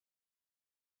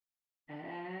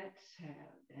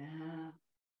 Exhale down.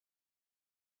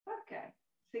 Okay.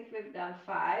 I think we've done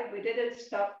 5. We didn't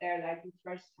stop there like the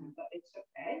first time, but it's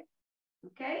okay.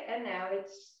 Okay, and now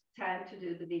it's time to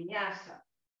do the vinyasa.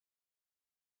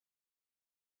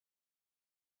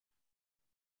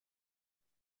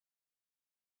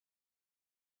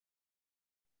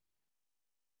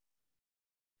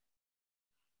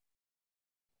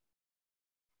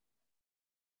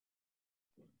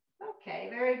 Okay,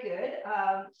 very good.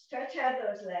 Stretch out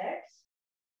those legs.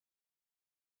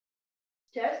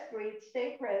 Just breathe,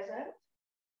 stay present.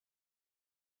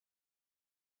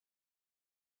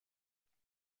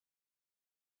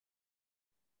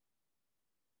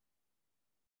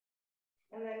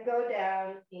 And then go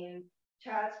down in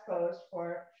child's pose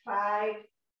for 5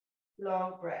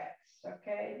 long breaths.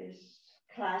 Okay, this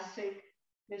classic,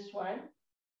 this one.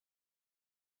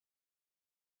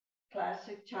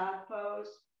 Classic child pose.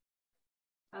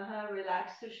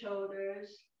 Relax the shoulders.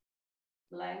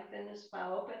 Lengthen the spine.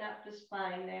 Open up the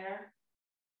spine there.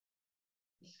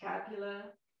 The scapula.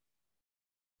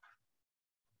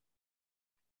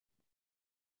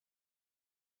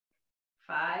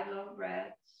 Five long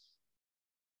breaths.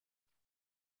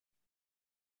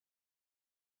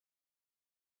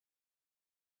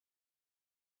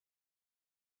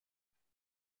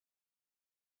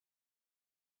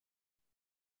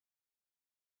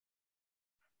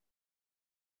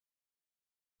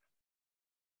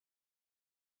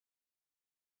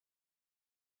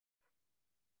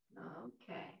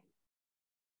 Okay.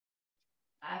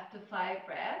 After 5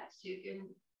 breaths, you can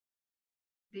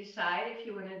decide if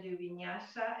you want to do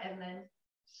vinyasa and then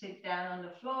sit down on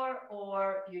the floor,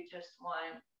 or you just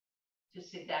want to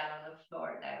sit down on the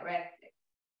floor directly.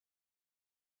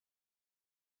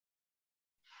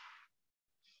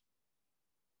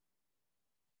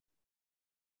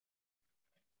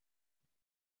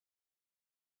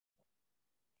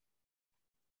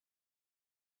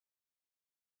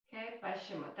 Okay,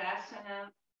 Paschimottanasana.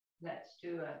 Let's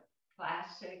do a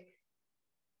classic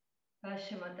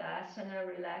Paschimottanasana.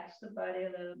 Relax the body a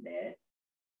little bit.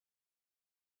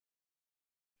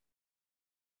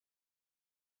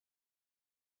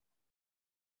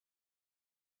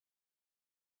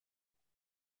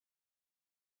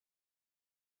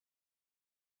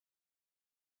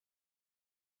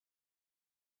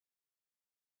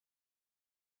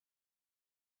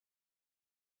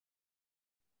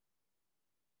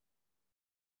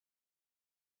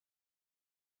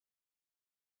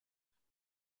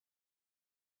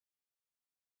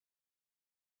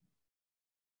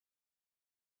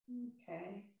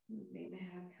 Okay, maybe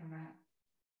have come out.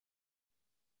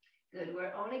 Good.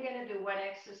 We're only going to do one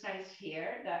exercise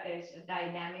here. That is a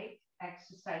dynamic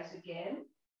exercise again,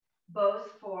 both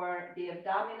for the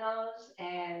abdominals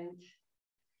and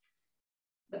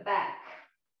the back.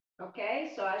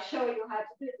 Okay, so I'll show you how to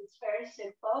do it. It's very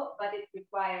simple, but it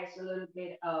requires a little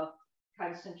bit of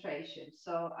concentration.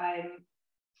 So I'm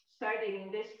starting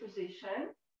in this position.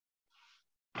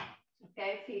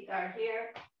 Okay, feet are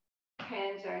here,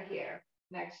 hands are here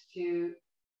next to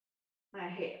my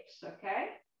hips. Okay,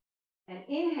 and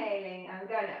inhaling, I'm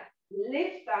gonna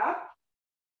lift up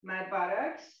my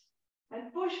buttocks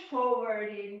and push forward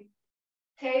in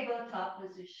tabletop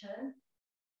position.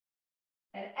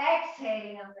 And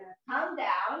exhaling, I'm going to come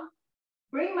down,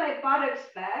 bring my buttocks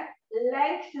back,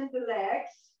 lengthen the legs,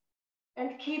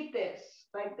 and keep this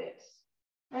like this.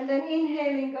 And then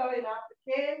inhaling, going up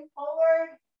again,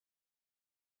 forward,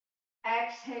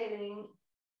 exhaling,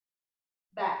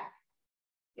 back.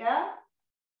 Yeah?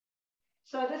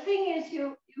 So the thing is,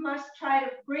 you must try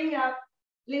to bring up,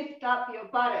 lift up your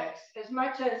buttocks as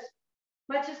much as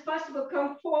possible.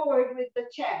 Come forward with the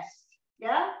chest.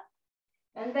 Yeah?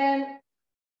 And then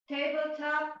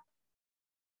tabletop,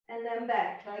 and then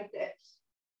back like this.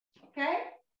 Okay?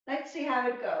 Let's see how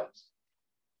it goes.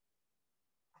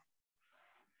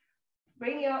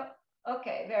 Bring your,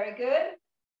 okay, very good.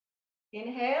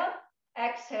 Inhale,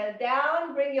 exhale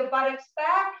down, bring your buttocks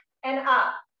back and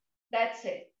up. That's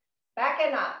it. Back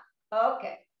and up.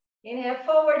 Okay. Inhale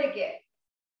forward again.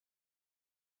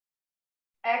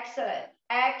 Excellent.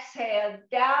 Exhale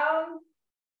down,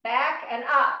 back and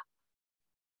up.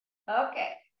 Okay.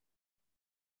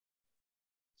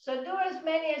 So do as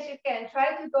many as you can.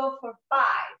 Try to go for 5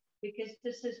 because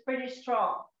this is pretty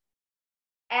strong.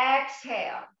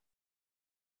 Exhale.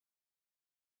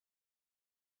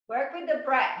 Work with the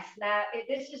breath. Now, if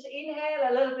this is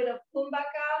inhale, a little bit of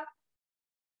kumbhaka.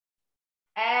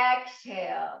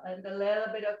 Exhale, and a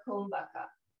little bit of kumbhaka.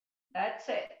 That's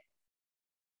it.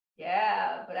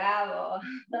 Yeah, bravo.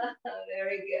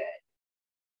 Very good.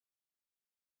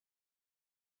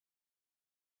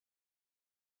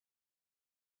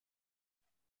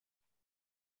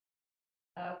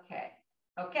 Okay.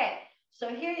 Okay. So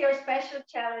here your special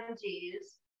challenge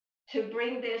is to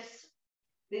bring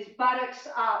these buttocks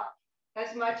up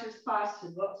as much as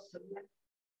possible. So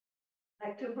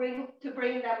like to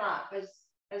bring them up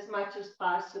as much as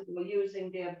possible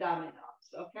using the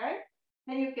abdominals. Okay.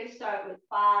 And you can start with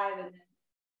 5 and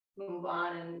then move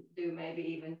on and do maybe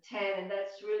even 10. And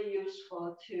that's really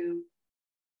useful to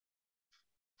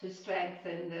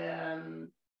strengthen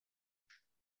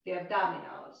the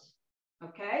abdominals.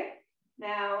 Okay.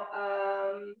 Now,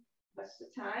 what's the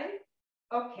time?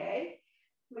 Okay.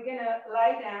 We're going to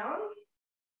lie down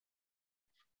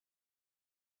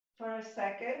for a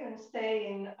second and stay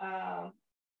in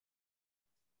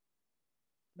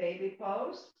baby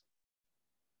pose.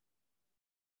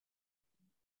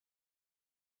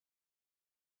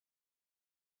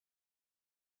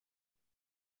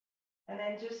 And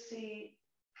then just see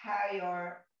how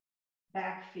your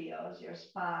back feels, your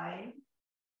spine,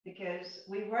 because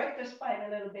we worked the spine a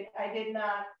little bit. I did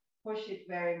not push it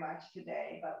very much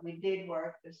today, but we did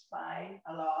work the spine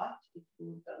a lot. It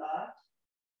moved a lot,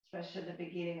 especially at the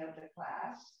beginning of the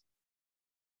class.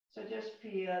 So just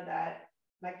feel that,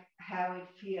 like how it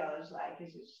feels, like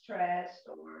is it stressed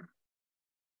or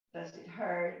does it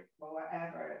hurt or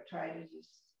whatever. Try to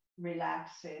just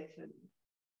relax it and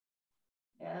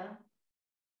yeah.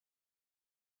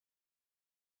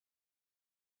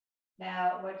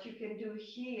 Now, what you can do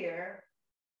here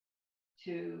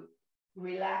to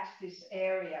relax this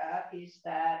area is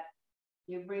that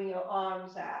you bring your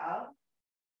arms out,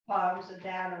 palms are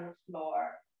down on the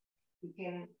floor. You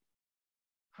can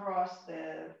cross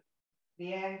the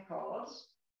ankles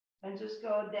and just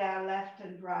go down left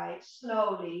and right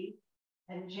slowly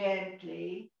and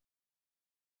gently.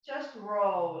 Just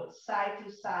roll side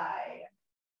to side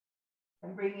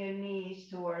and bring your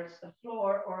knees towards the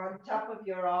floor or on top of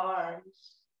your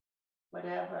arms,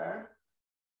 whatever.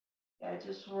 Yeah,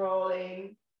 just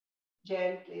rolling,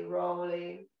 gently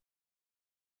rolling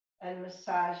and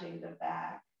massaging the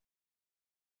back.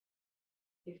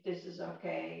 If this is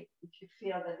okay, if you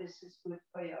feel that this is good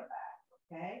for your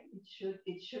back, okay?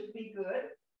 It should be good.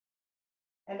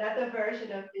 Another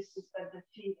version of this is that the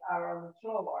feet are on the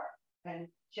floor and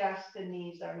just the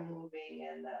knees are moving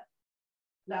and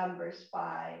the lumbar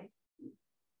spine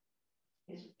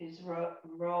is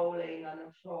rolling on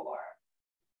the floor.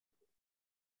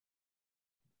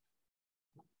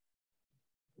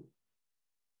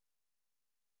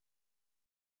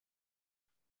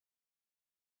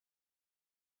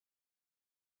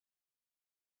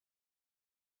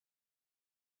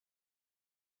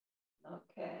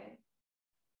 Okay.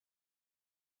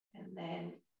 And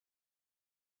then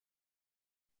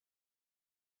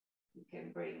you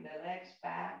can bring the legs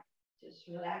back. Just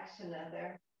relax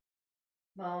another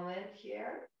moment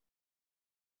here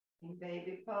in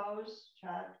baby pose,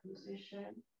 child position.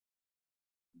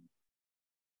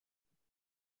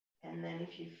 And then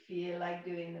if you feel like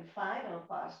doing the final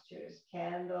postures,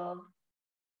 candle,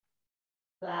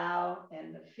 plow,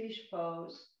 and the fish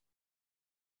pose,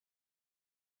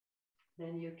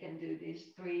 then you can do these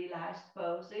 3 last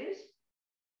poses.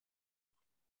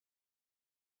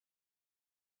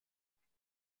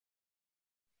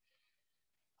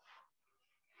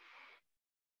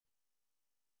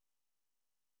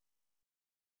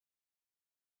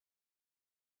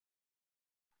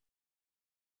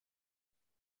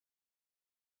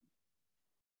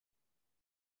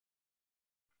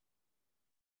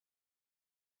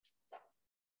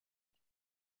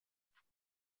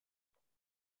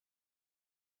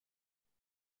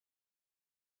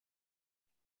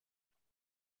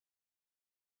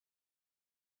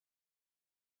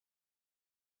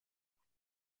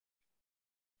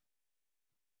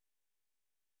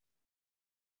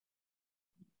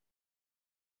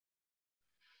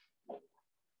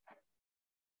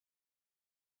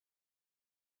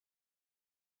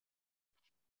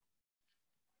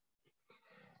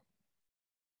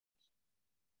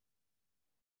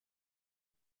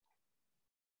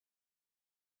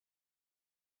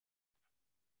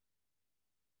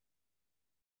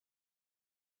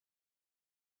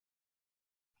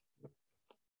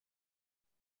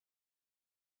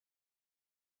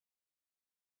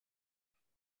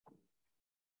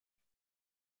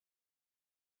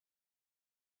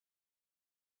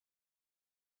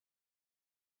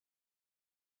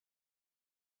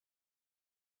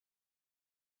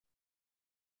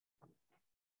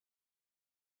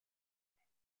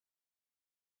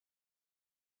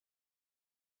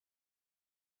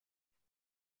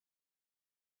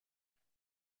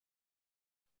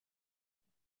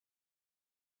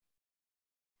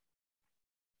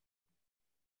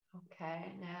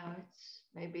 Okay, now it's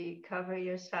maybe cover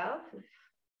yourself if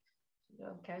you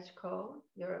don't catch cold.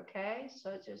 You're okay,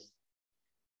 so just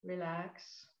relax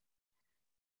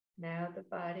now the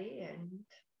body. And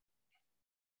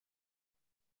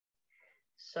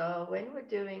so when we're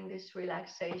doing this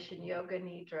relaxation yoga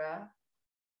nidra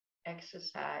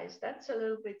exercise, that's a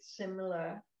little bit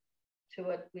similar to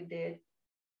what we did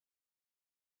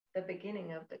the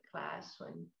beginning of the class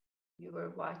when you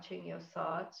were watching your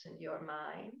thoughts and your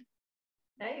mind.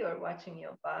 Now you are watching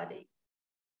your body.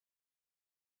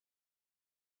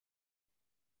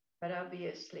 But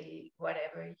obviously,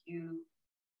 whatever you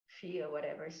feel,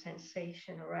 whatever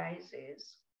sensation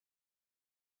arises,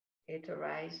 it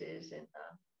arises in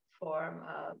the form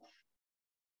of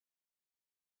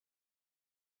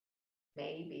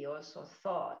maybe also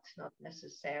thought, not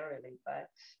necessarily, but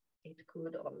it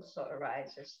could also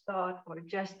arise as thought or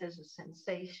just as a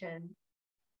sensation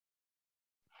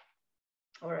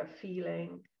or a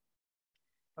feeling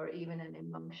or even an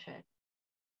emotion.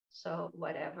 So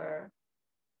whatever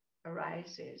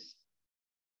arises,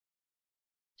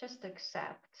 just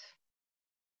accept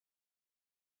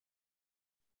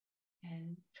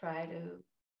and try to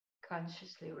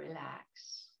consciously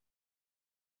relax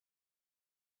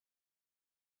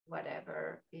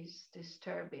whatever is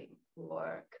disturbing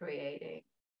or creating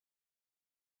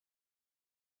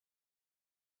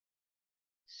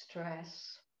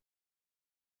stress.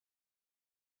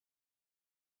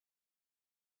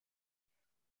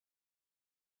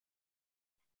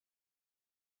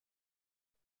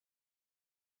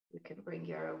 You can bring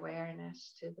your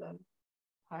awareness to the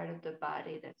part of the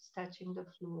body that's touching the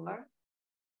floor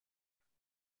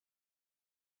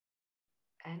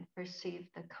and perceive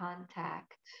the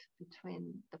contact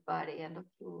between the body and the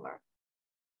floor.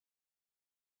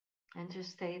 And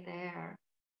just stay there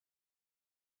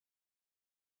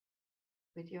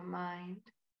with your mind.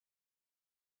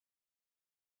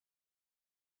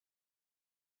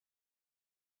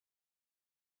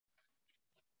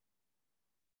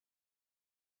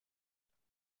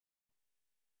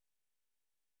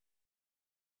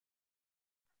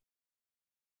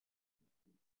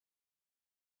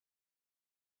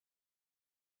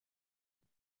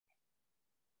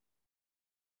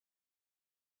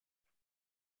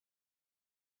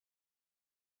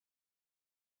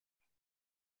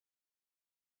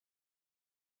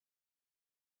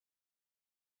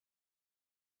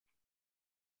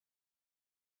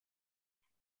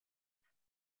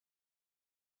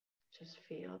 Just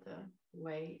feel the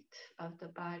weight of the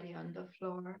body on the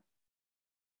floor.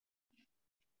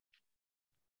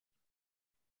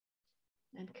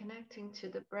 And connecting to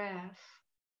the breath,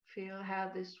 feel how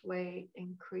this weight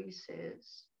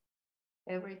increases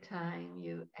every time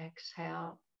you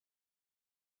exhale.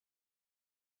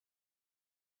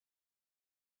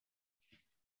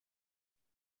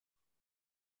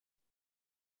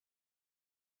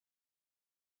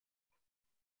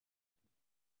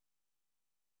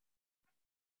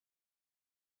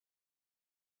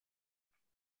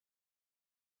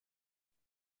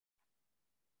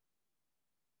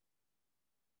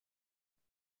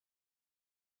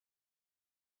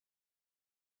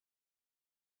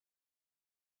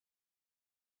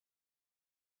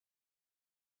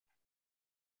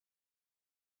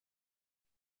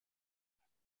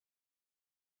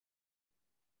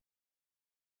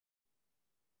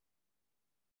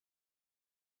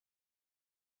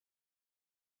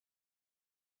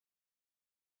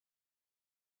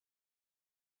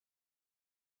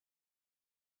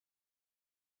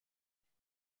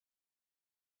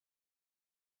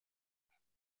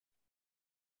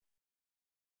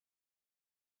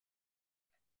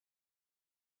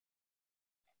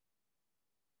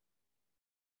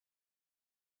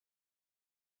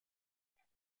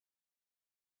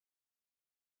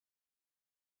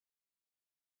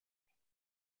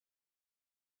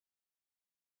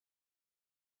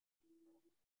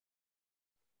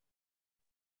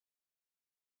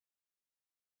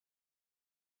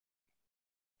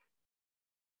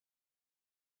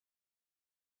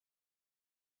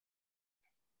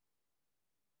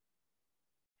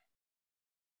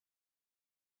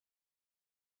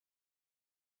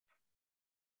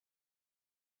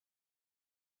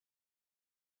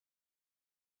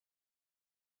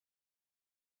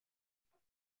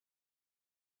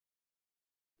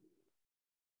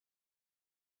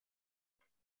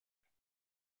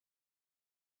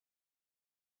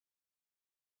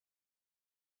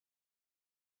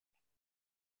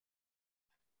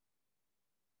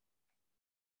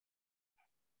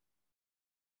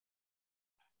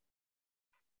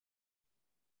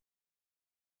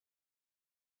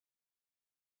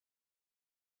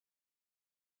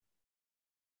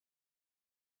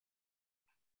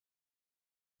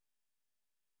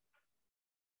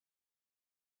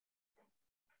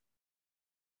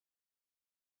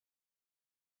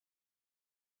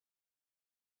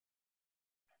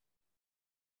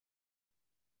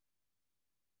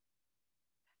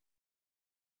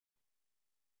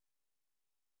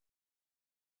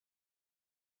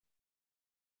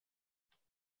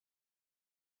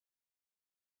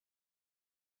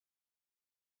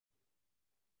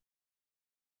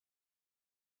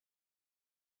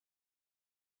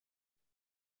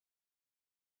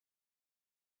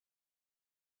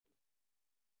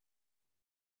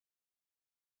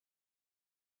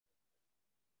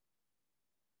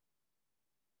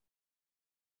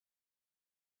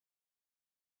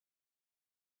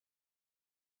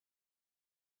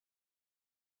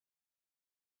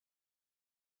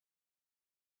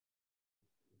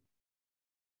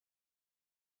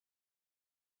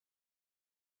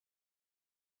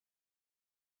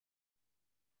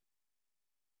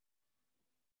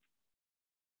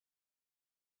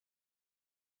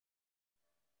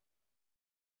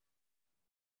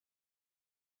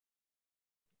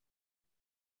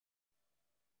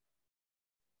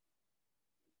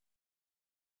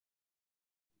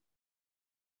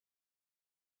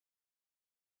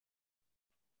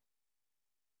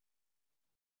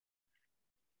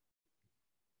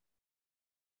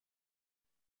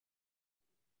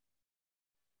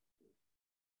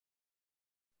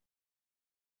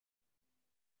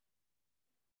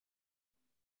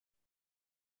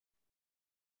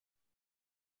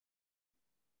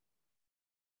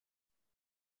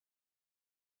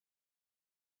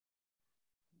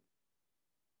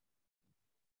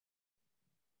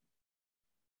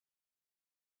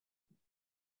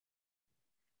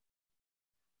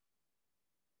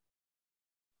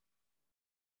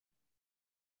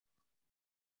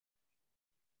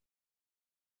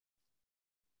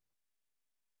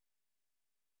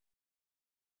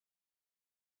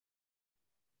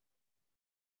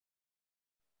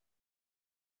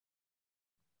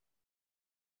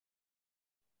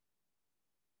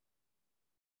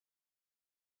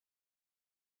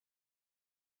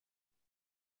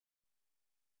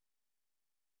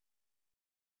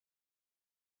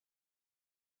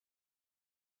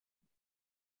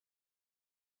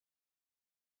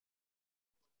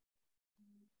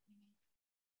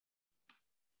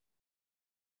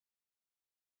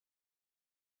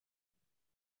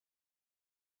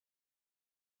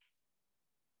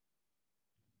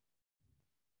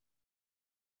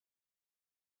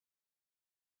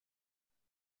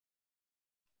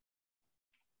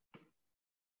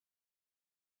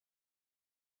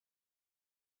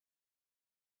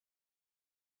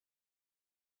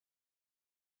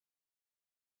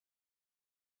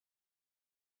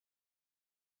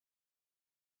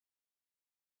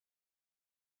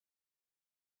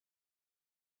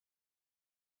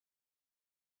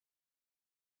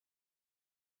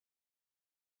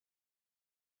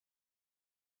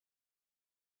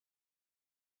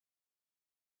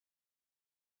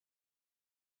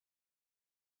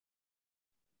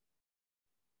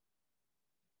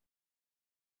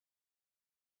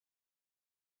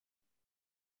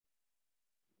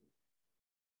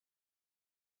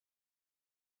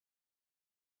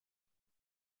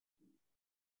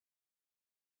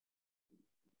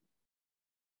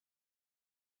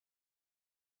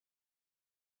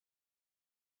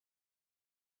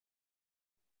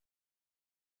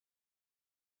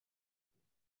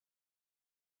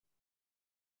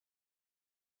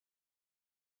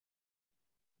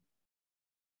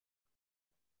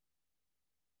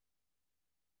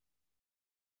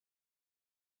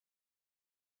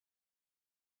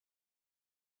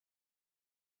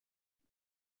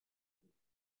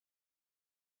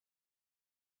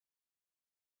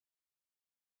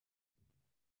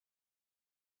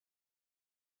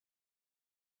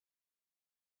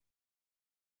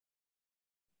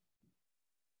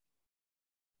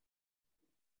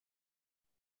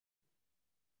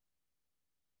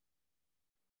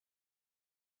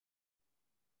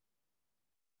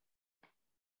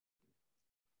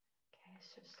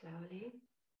 So slowly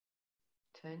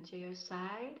turn to your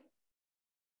side.